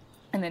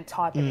and then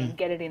type it in,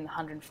 get it in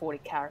 140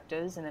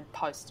 characters and then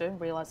post it,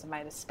 realise I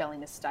made a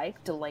spelling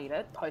mistake, delete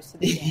it, post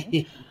it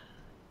again.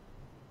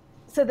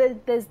 So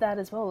there's that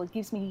as well. It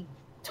gives me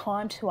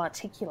time to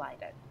articulate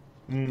it.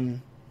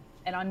 And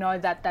I know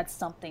that that's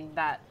something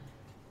that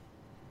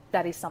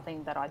is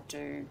something that I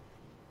do,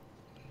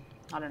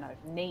 I don't know,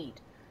 need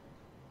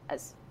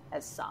as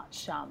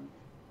such.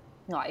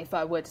 Like if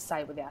I were to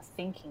say without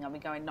thinking, I'd be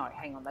going, no,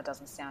 hang on, that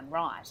doesn't sound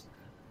right.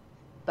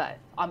 But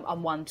I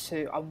want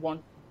to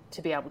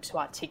be able to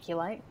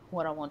articulate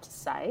what I want to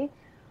say.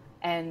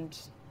 And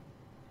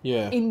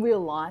in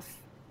real life,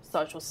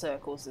 social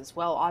circles as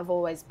well, I've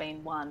always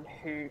been the one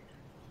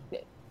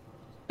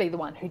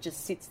who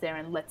just sits there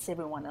and lets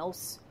everyone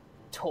else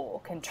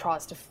talk and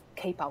tries to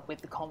keep up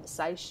with the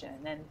conversation.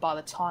 And by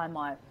the time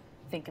I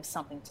think of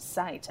something to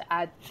say to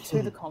add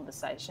to the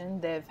conversation,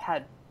 they've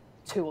had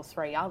 2 or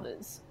 3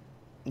 others.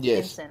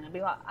 Yes. And I'd be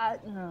like,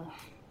 no,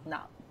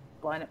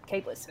 blown up,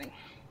 keep listening.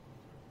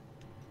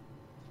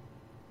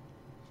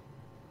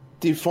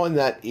 Do you find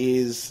that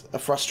is a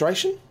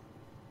frustration?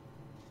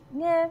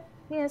 Yeah,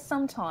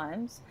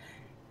 sometimes.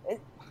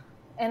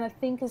 And I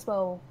think as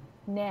well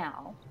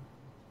now,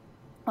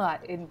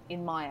 like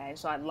in my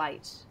age, like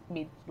late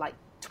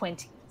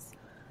 20s,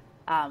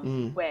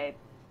 where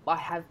I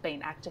have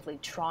been actively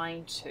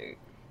trying to, you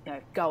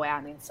know, go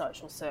out in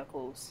social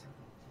circles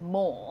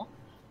more.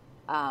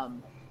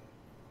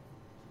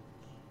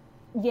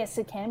 Yes,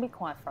 it can be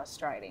quite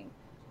frustrating.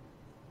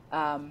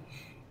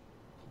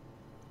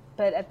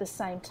 But at the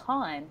same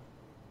time,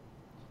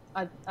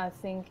 I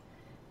think,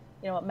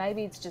 you know what,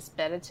 maybe it's just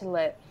better to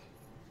let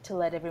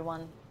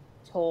everyone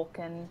talk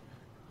and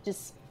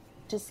just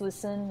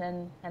listen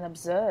and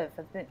observe.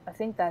 I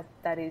think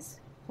that is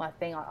my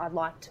thing. I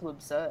like to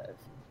observe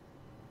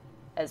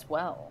as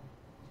well.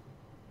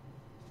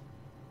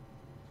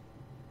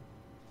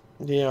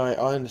 Yeah,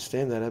 I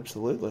understand that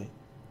absolutely.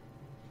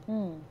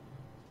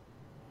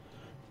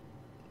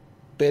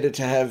 Better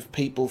to have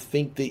people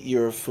think that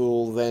you're a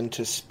fool than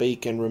to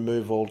speak and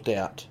remove all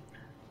doubt.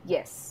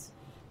 Yes.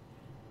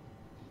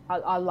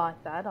 I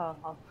like that.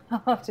 I'll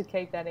have to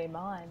keep that in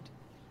mind.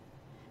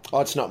 Oh,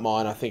 it's not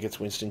mine. I think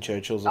it's Winston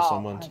Churchill's or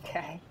someone's.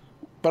 Okay.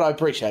 But I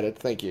appreciate it.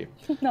 Thank you.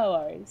 No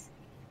worries.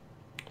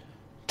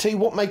 T,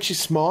 what makes you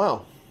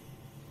smile?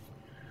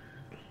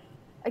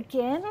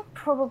 Again,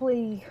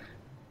 probably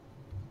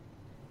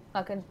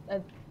like a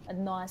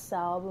nice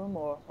album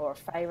or a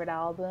favourite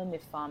album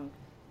if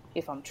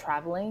I'm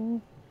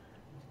travelling.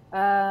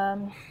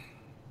 Just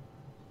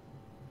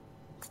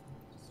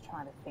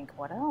trying to think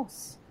what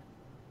else.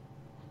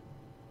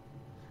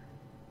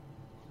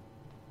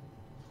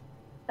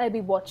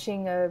 Maybe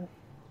watching a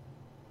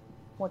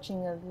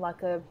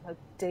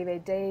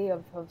DVD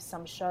of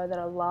some show that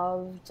I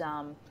loved.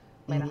 I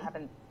mean, I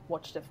haven't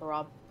watched it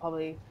for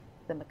probably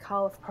the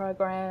McAuliffe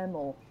program,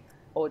 or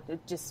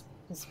just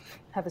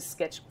have a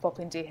sketch pop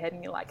into your head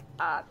and you're like,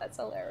 that's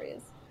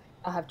hilarious.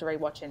 I'll have to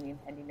rewatch it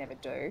and you never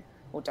do,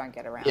 or don't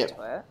get around to it.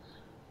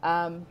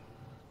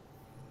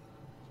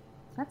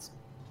 That's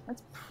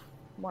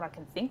what I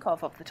can think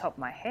of off the top of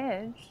my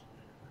head.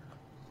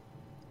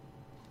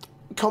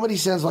 Comedy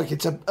sounds like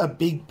it's a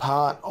big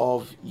part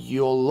of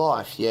your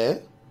life, yeah?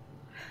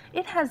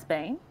 It has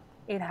been.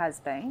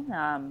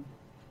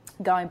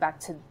 Going back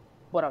to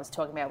what I was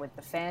talking about with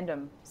the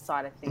fandom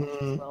side of things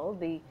as well,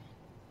 the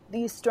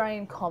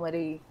Australian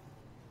comedy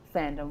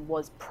fandom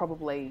was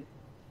probably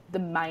the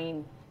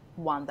main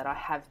one that I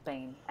have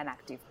been an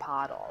active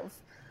part of.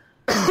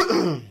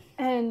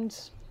 And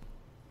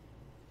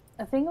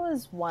I think it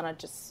was one I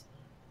just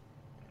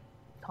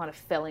kind of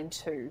fell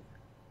into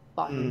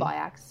by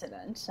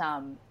accident,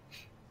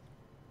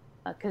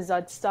 because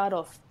I'd start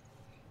off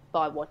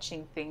by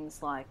watching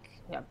things like,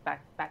 you know,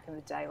 back in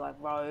the day, like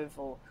Rove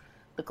or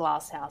the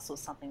Glass House or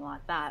something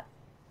like that.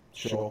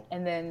 Sure.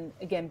 And then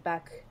again,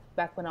 back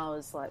when I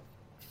was like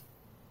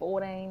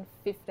 14,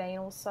 15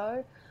 or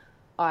so,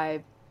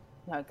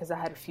 because I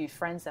had a few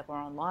friends that were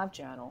on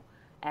LiveJournal,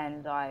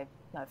 and I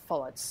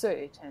followed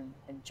suit and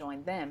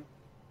joined them.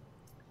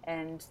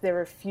 And there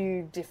were a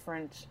few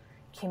different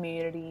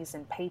communities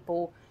and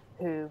people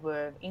who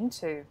were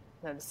into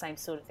the same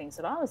sort of things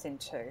that I was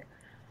into.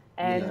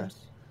 And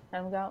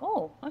we go,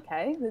 oh,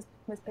 okay, there's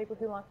people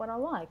who like what I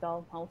like.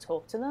 I'll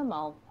talk to them,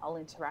 I'll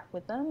interact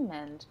with them,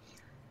 and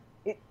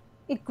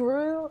it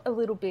grew a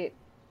little bit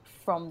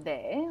from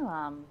there.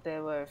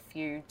 There were a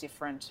few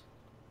different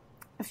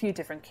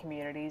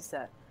communities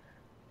that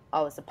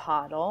I was a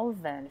part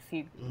of, and a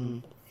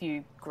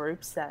few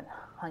groups that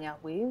I hung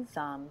out with,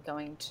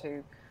 going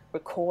to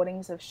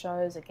recordings of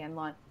shows, again,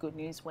 like Good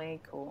News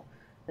Week or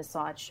The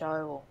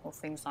Sideshow or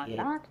things like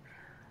that.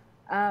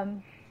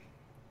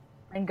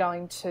 And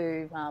going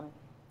to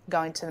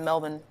the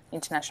Melbourne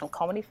International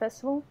Comedy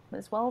Festival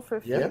as well for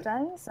a few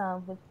days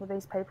with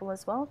these people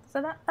as well.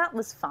 So that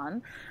was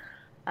fun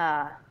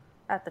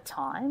at the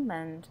time.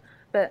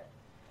 But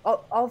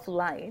of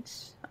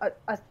late,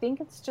 I think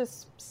it's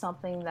just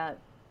something that,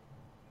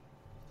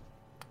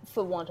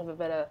 for want of a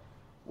better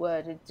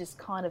word, it just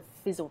kind of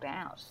fizzled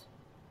out.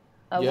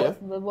 There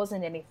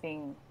wasn't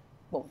anything,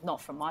 well,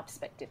 not from my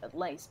perspective at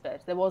least,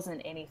 but there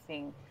wasn't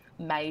anything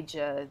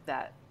major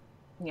that,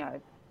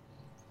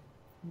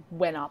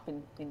 went up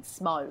in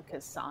smoke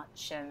as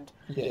such, and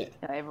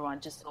everyone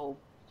just all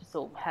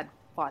had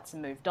fights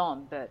and moved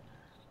on. But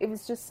it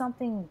was just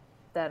something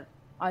that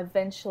I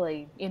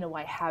eventually, in a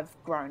way, have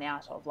grown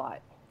out of.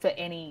 Like for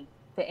any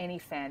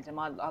fandom,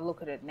 I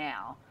look at it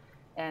now,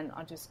 and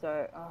I just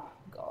go, oh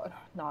God,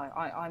 no,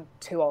 I'm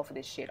too old for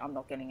this shit. I'm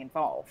not getting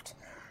involved.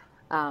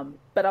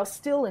 But I'll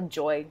still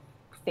enjoy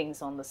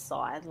things on the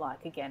side,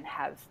 like again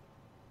have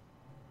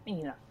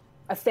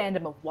a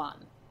fandom of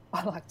one,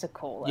 I like to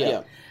call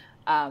it.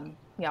 I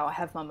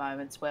have my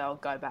moments where I'll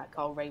go back,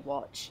 I'll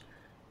rewatch,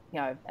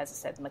 as I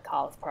said, the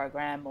McAuliffe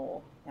program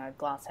or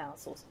Glass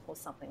House or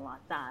something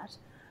like that,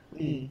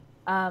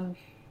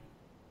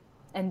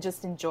 and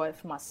just enjoy it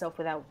for myself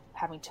without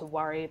having to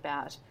worry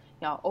about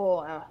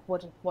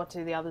what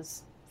do the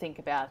others think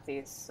about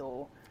this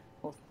or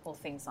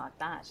things like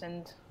that.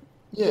 And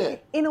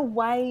in a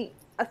way,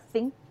 I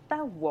think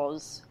that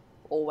was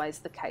always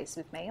the case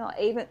with me.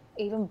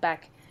 Even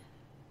back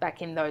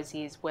in those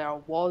years where I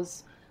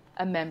was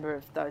a member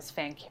of those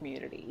fan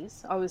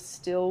communities, I was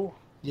still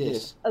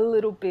a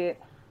little bit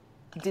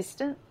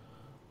distant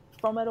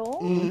from it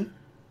all.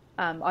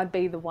 I'd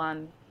be the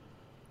one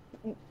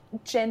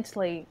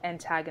gently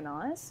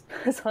antagonised,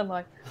 as I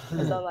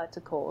like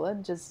to call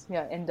it, just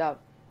end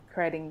up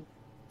creating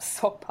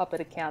sock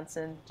puppet accounts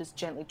and just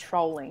gently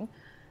trolling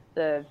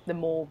the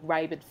more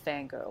rabid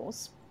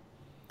fangirls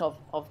of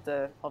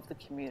the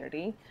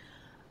community.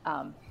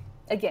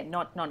 Again,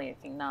 not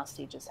anything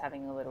nasty, just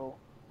having a little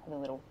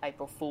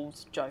April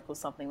Fool's joke or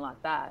something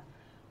like that.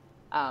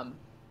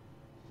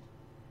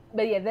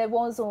 But yeah, there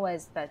was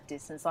always that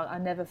distance. I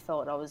never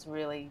felt I was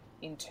really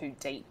in too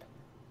deep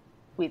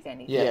with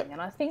anything,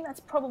 and I think that's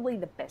probably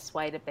the best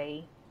way to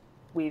be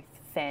with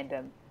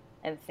fandom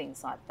and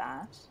things like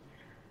that.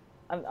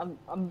 I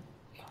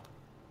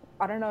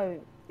don't know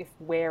if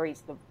wary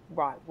is the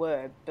right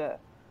word, but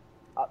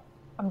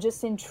I'm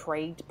just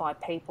intrigued by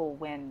people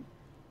when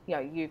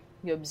you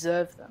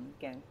observe them,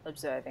 again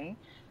observing,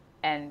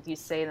 and you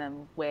see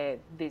them where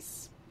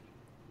this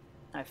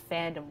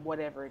fandom,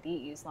 whatever it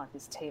is, like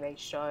this TV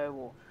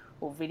show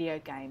or video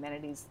game, and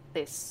it is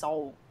their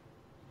sole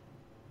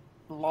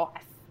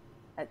life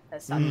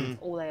as such.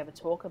 It's all they ever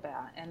talk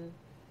about, and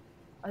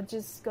I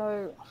just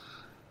go,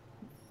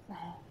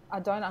 I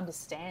don't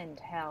understand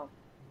how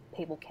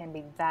people can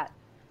be that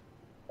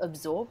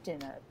absorbed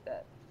in it,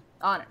 but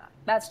I don't know.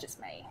 That's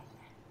just me.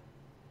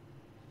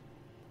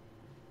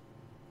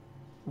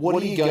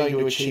 What are you going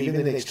to achieve in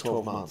the next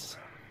 12 months?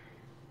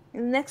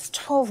 In the next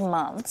 12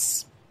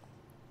 months,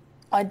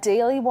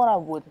 ideally what I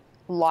would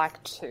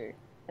like to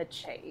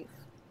achieve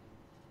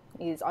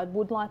is I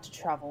would like to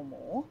travel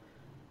more.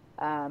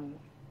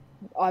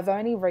 I've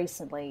only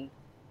recently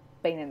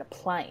been in a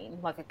plane,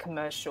 like a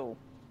commercial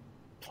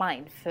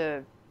plane,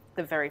 for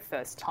the very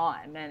first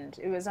time, and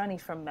it was only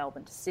from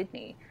Melbourne to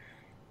Sydney.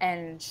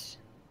 And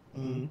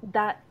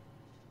that,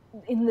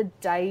 in the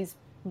days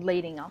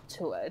leading up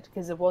to it,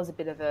 because it was a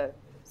bit of a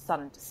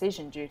sudden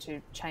decision due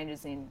to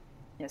changes in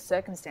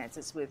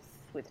circumstances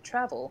with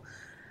travel,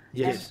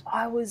 and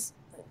I was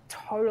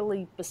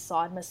totally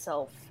beside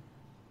myself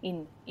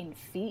in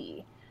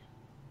fear,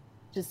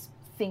 just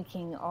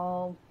thinking,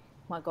 oh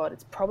my God,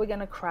 it's probably going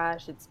to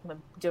crash. It's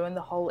doing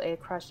the whole air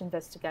crash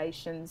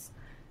investigations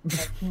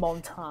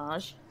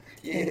montage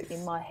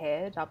in my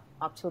head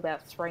up to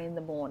about 3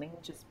 a.m,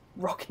 just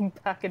rocking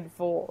back and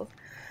forth.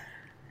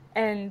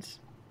 And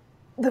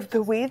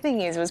the weird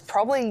thing is, it was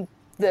probably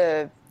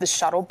the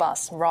shuttle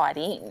bus ride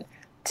in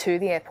to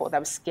the airport that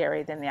was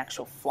scarier than the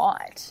actual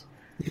flight.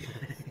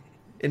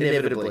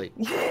 Inevitably.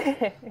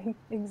 Yeah,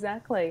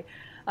 exactly.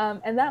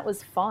 And that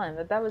was fine,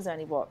 but that was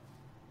only,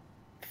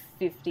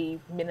 50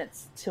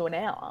 minutes to an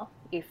hour,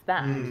 if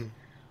that.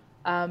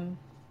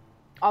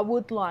 I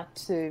would like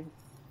to,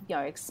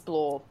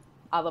 explore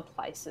other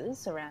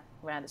places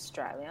around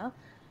Australia.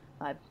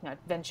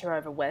 Venture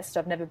over west.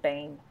 I've never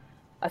been.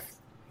 I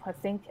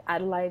think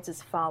Adelaide's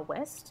as far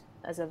west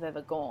as I've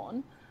ever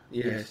gone.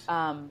 Yes.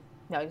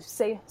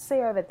 See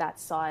over that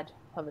side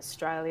of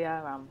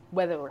Australia.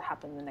 Whether it will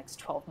happen in the next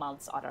 12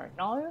 months, I don't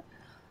know.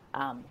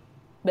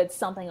 But it's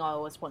something I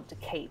always want to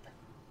keep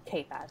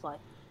at,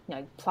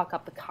 pluck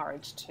up the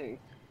courage to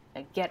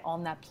get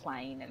on that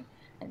plane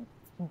and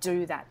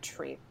do that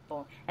trip,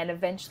 and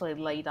eventually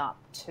lead up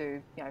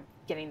to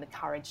getting the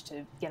courage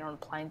to get on a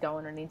plane, go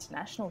on an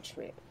international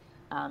trip.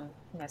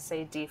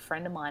 See a dear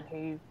friend of mine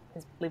who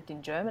has lived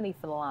in Germany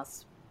for the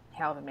last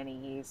however many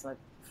years, like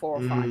 4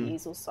 or 5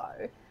 years or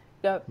so.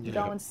 Go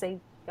and see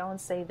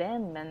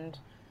them, and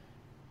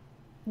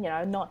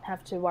not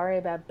have to worry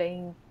about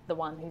being the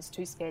one who's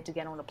too scared to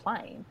get on a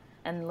plane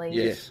and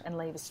leave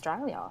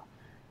Australia.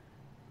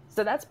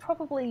 So that's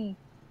probably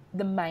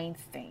the main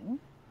thing.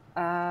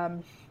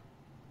 What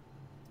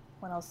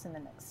else in the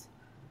next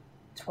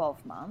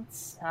 12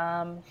 months?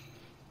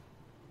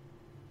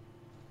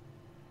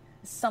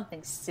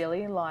 Something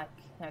silly like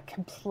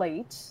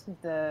complete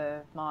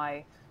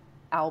my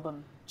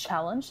album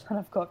challenge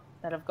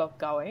that I've got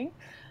going.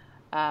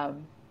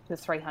 The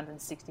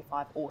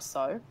 365 or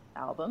so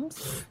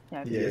albums,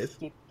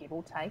 give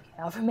or take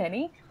however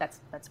many. That's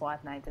why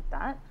I've named it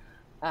that.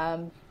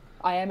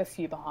 I am a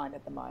few behind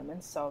at the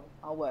moment, so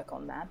I'll work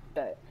on that.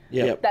 But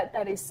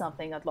that is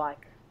something I'd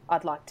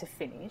like to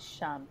finish,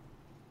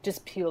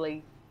 just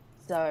purely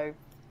so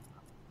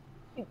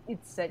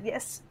it's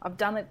yes, I've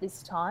done it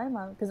this time,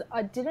 because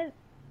I didn't,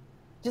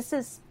 just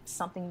as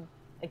something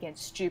again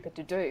stupid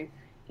to do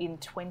in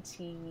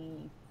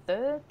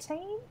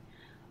 2013.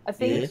 I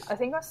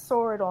think I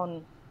saw it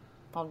on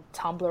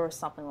Tumblr or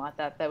something like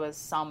that. There was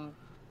some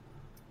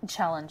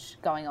challenge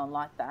going on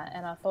like that,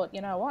 and I thought,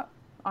 you know what,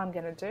 I'm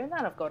going to do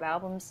that. I've got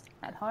albums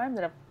at home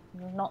that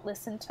I've not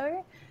listened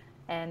to,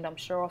 and I'm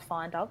sure I'll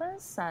find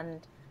others. And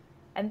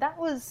that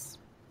was,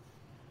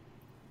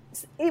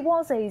 it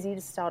was easy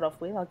to start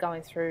off with, like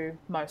going through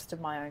most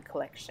of my own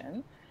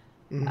collection.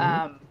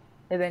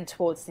 And then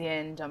towards the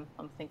end, I'm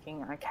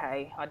thinking,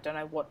 okay, I don't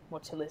know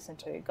what to listen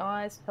to.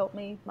 Guys, help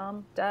me.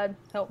 Mum, Dad,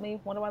 help me.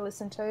 What do I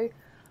listen to?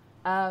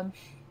 I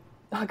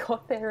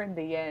got there in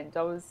the end.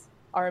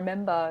 I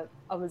remember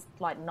I was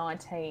like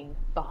 19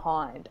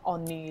 behind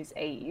on New Year's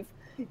Eve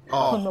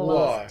on the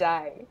last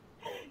day.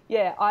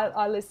 Yeah,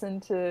 I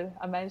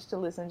managed to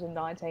listen to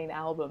 19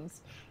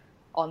 albums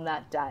on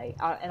that day,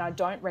 and I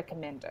don't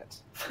recommend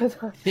it.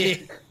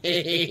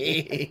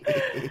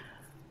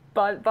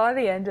 But by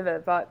the end of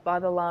it, by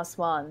the last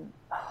one,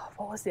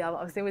 what was the other?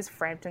 I think it was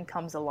Frampton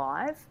Comes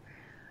Alive.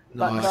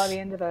 Nice. But by the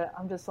end of it,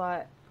 I'm just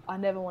like, I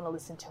never want to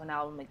listen to an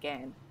album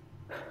again.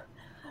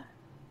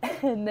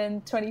 And then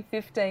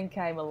 2015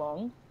 came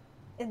along,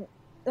 and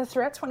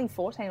throughout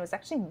 2014, I was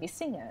actually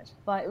missing it.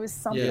 Like, it was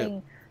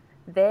something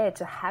there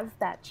to have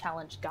that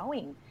challenge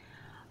going.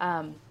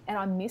 And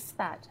I missed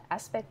that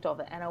aspect of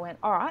it. And I went,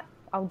 all right,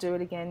 I'll do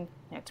it again,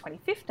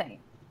 2015.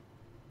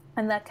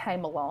 And that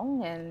came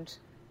along, and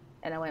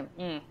I went,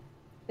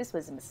 this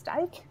was a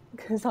mistake,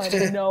 because I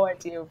had no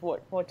idea of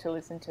what to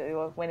listen to,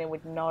 or went in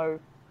with no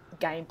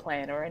game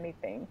plan or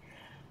anything.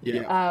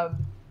 Yeah.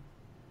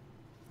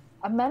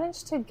 I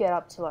managed to get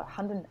up to like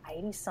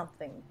 180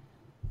 something,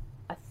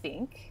 I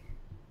think,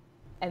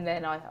 and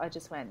then I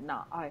just went,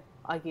 no,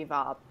 I give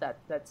up.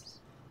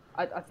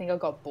 I think I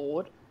got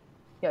bored,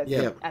 at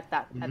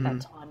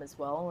that time as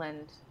well.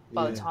 And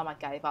by the time I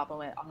gave up, I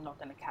went, I'm not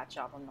going to catch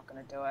up. I'm not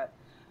going to do it.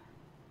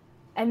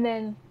 And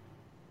then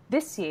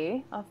this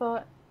year, I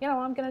thought,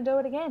 I'm going to do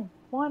it again.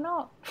 Why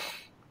not?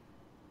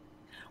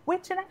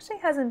 Which it actually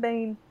hasn't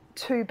been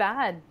too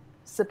bad,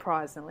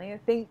 surprisingly. I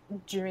think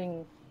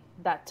during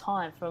that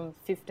time, from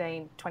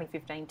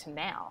 2015 to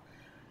now,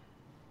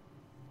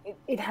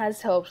 it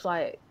has helped,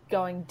 like,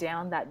 going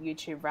down that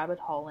YouTube rabbit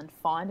hole and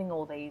finding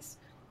all these,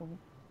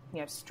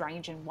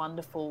 strange and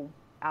wonderful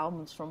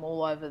albums from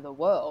all over the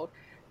world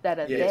that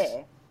are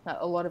there.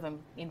 A lot of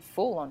them in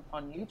full on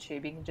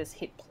YouTube. You can just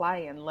hit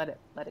play and let it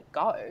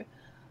go.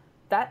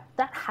 That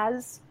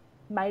has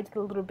made it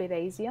a little bit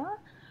easier,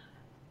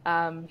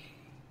 so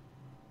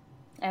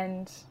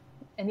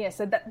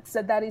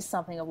that is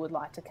something I would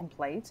like to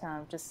complete.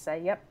 Just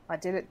say, yep, I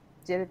did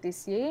it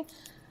this year.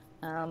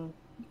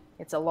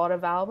 It's a lot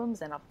of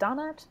albums, and I've done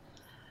it.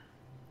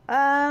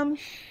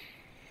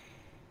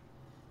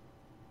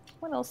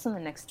 What else in the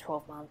next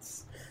 12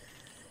 months?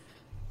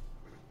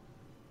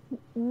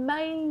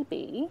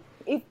 Maybe,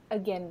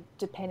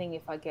 depending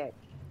if I get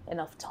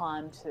enough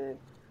time to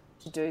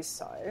do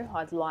so,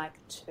 I'd like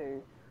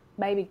to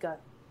maybe go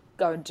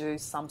and do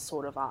some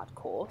sort of art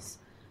course.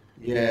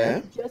 Yeah.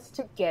 Just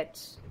to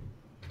get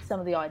some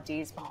of the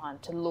ideas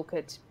behind, to look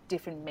at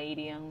different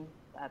mediums,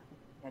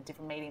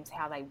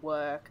 how they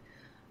work,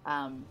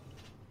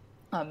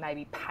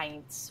 maybe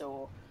paints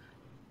or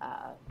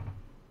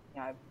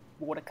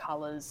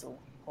watercolors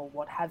or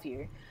what have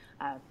you.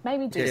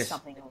 Maybe do Yes.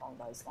 something along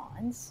those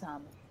lines.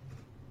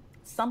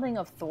 Something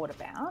I've thought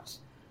about.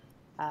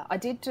 I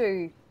did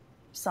do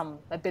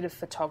a bit of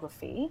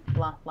photography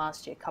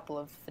last year, a couple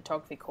of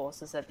photography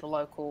courses at the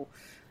local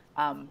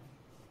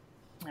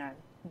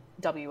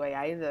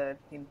WEA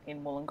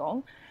in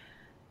Wollongong,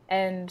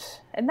 and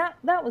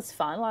that was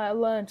fun. Like, I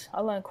learned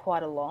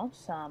quite a lot.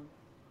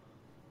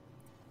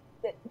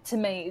 To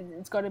me,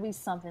 it's got to be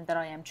something that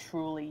I am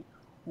truly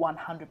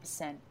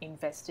 100%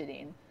 invested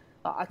in.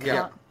 Like,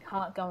 I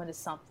can't go into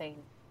something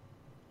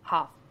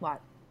half-assed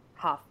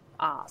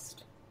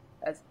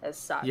as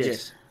such.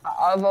 Yes.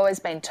 I've always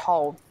been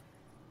told,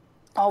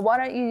 oh, why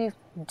don't you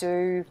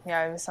do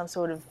some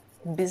sort of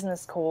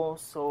business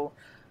course or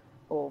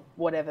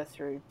whatever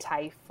through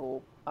TAFE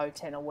or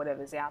O10 or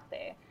whatever's out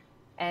there.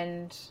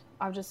 And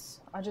I've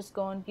just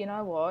gone, you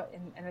know what,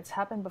 and it's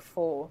happened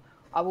before.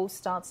 I will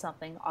start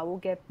something, I will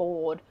get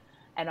bored,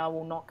 and I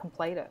will not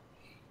complete it.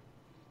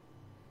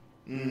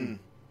 I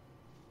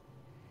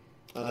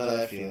know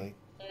that feeling.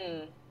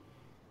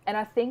 And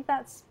I think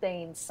that's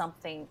been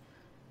something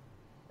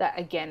that,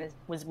 again,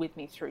 was with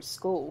me through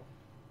school.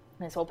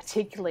 And so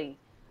particularly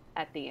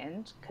at the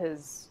end,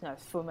 because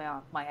for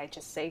my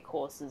HSC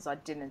courses, I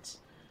didn't...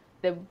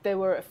 There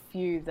were a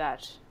few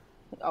that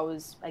I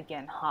was,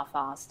 again,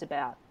 half-assed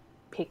about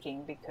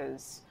picking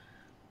because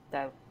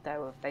they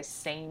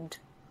seemed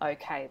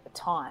okay at the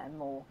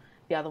time, or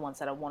the other ones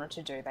that I wanted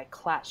to do, they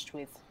clashed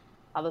with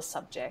other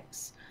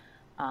subjects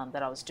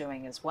that I was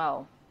doing as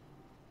well.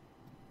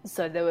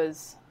 So there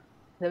was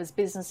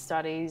business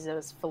studies, there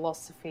was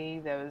philosophy,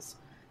 there was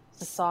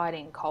society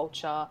and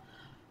culture,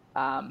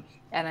 and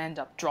I ended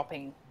up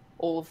dropping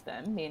all of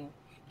them in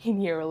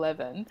year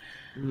 11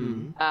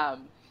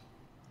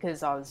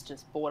 because I was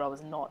just bored. I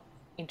was not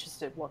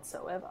interested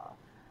whatsoever.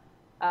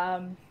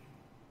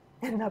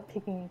 Ended up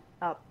picking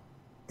up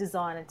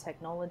design and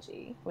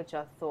technology, which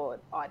I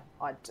thought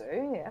I'd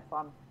do. Yeah,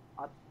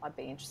 I'd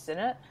be interested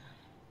in it.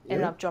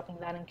 Ended up dropping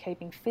that and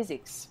keeping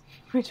physics,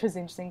 which was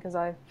interesting because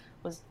I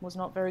was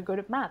not very good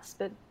at maths.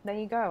 But there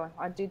you go.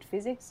 I did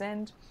physics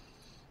and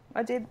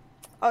I did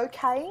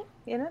okay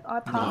in it. I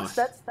passed.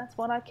 Nice. That's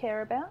what I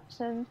care about,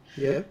 and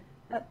Yeah.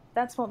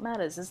 that's what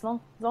matters. As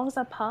long as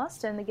I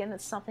passed, and again,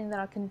 it's something that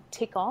I can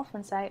tick off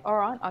and say, all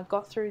right, I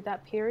got through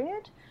that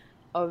period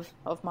of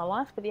my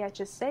life with the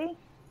HSC.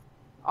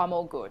 I'm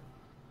all good.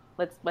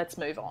 Let's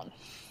move on.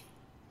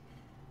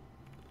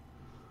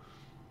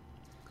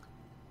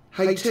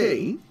 Hey,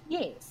 T.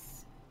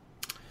 Yes.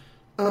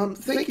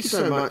 Thank you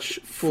so much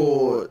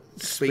for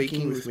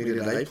speaking with me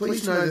today.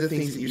 Please know the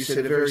things that you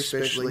said are very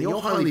special and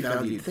you're highly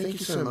valued. Thank you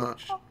so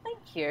much. Oh,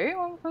 thank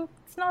you. Well,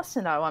 it's nice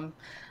to know I'm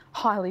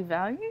highly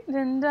valued,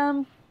 and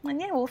yeah.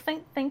 Well,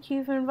 thank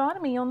you for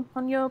inviting me on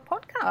your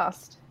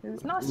podcast. It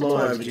was nice to Long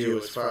talk to overdue you.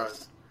 as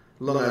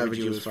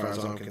far as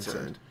I'm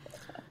concerned.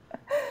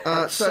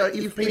 So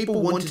if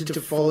people wanted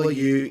to follow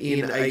you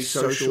in a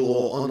social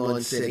or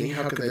online setting,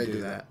 how could they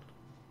do that?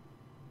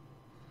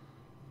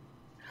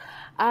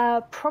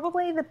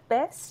 Probably the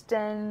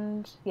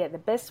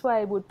best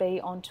way would be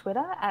on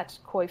Twitter at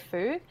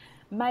KoiFoog.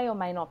 May or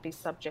may not be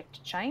subject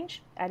to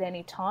change at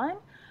any time.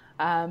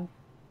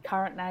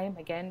 Current name,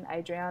 again,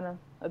 Adriana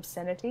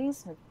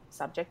Obscenities,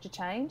 subject to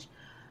change.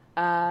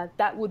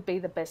 That would be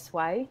the best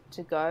way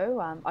to go.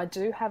 I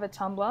do have a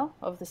Tumblr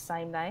of the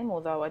same name,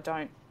 although I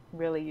don't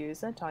really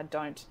use it. I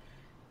don't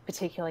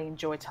particularly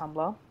enjoy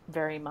Tumblr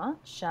very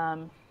much.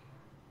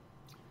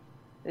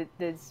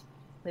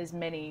 There's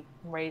many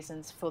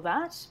reasons for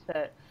that,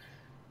 but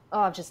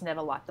I've just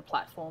never liked the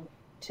platform,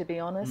 to be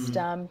honest.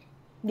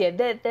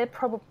 They're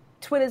probably...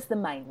 Twitter's the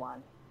main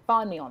one.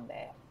 Find me on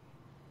there.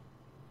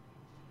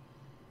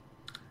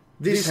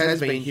 This has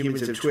been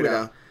Humans of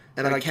Twitter,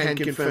 and I can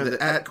confirm that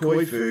at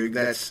KoiFoog,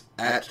 that's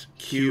at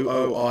QOIFOOG,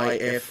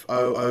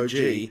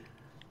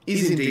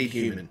 is indeed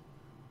human.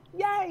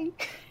 Yay!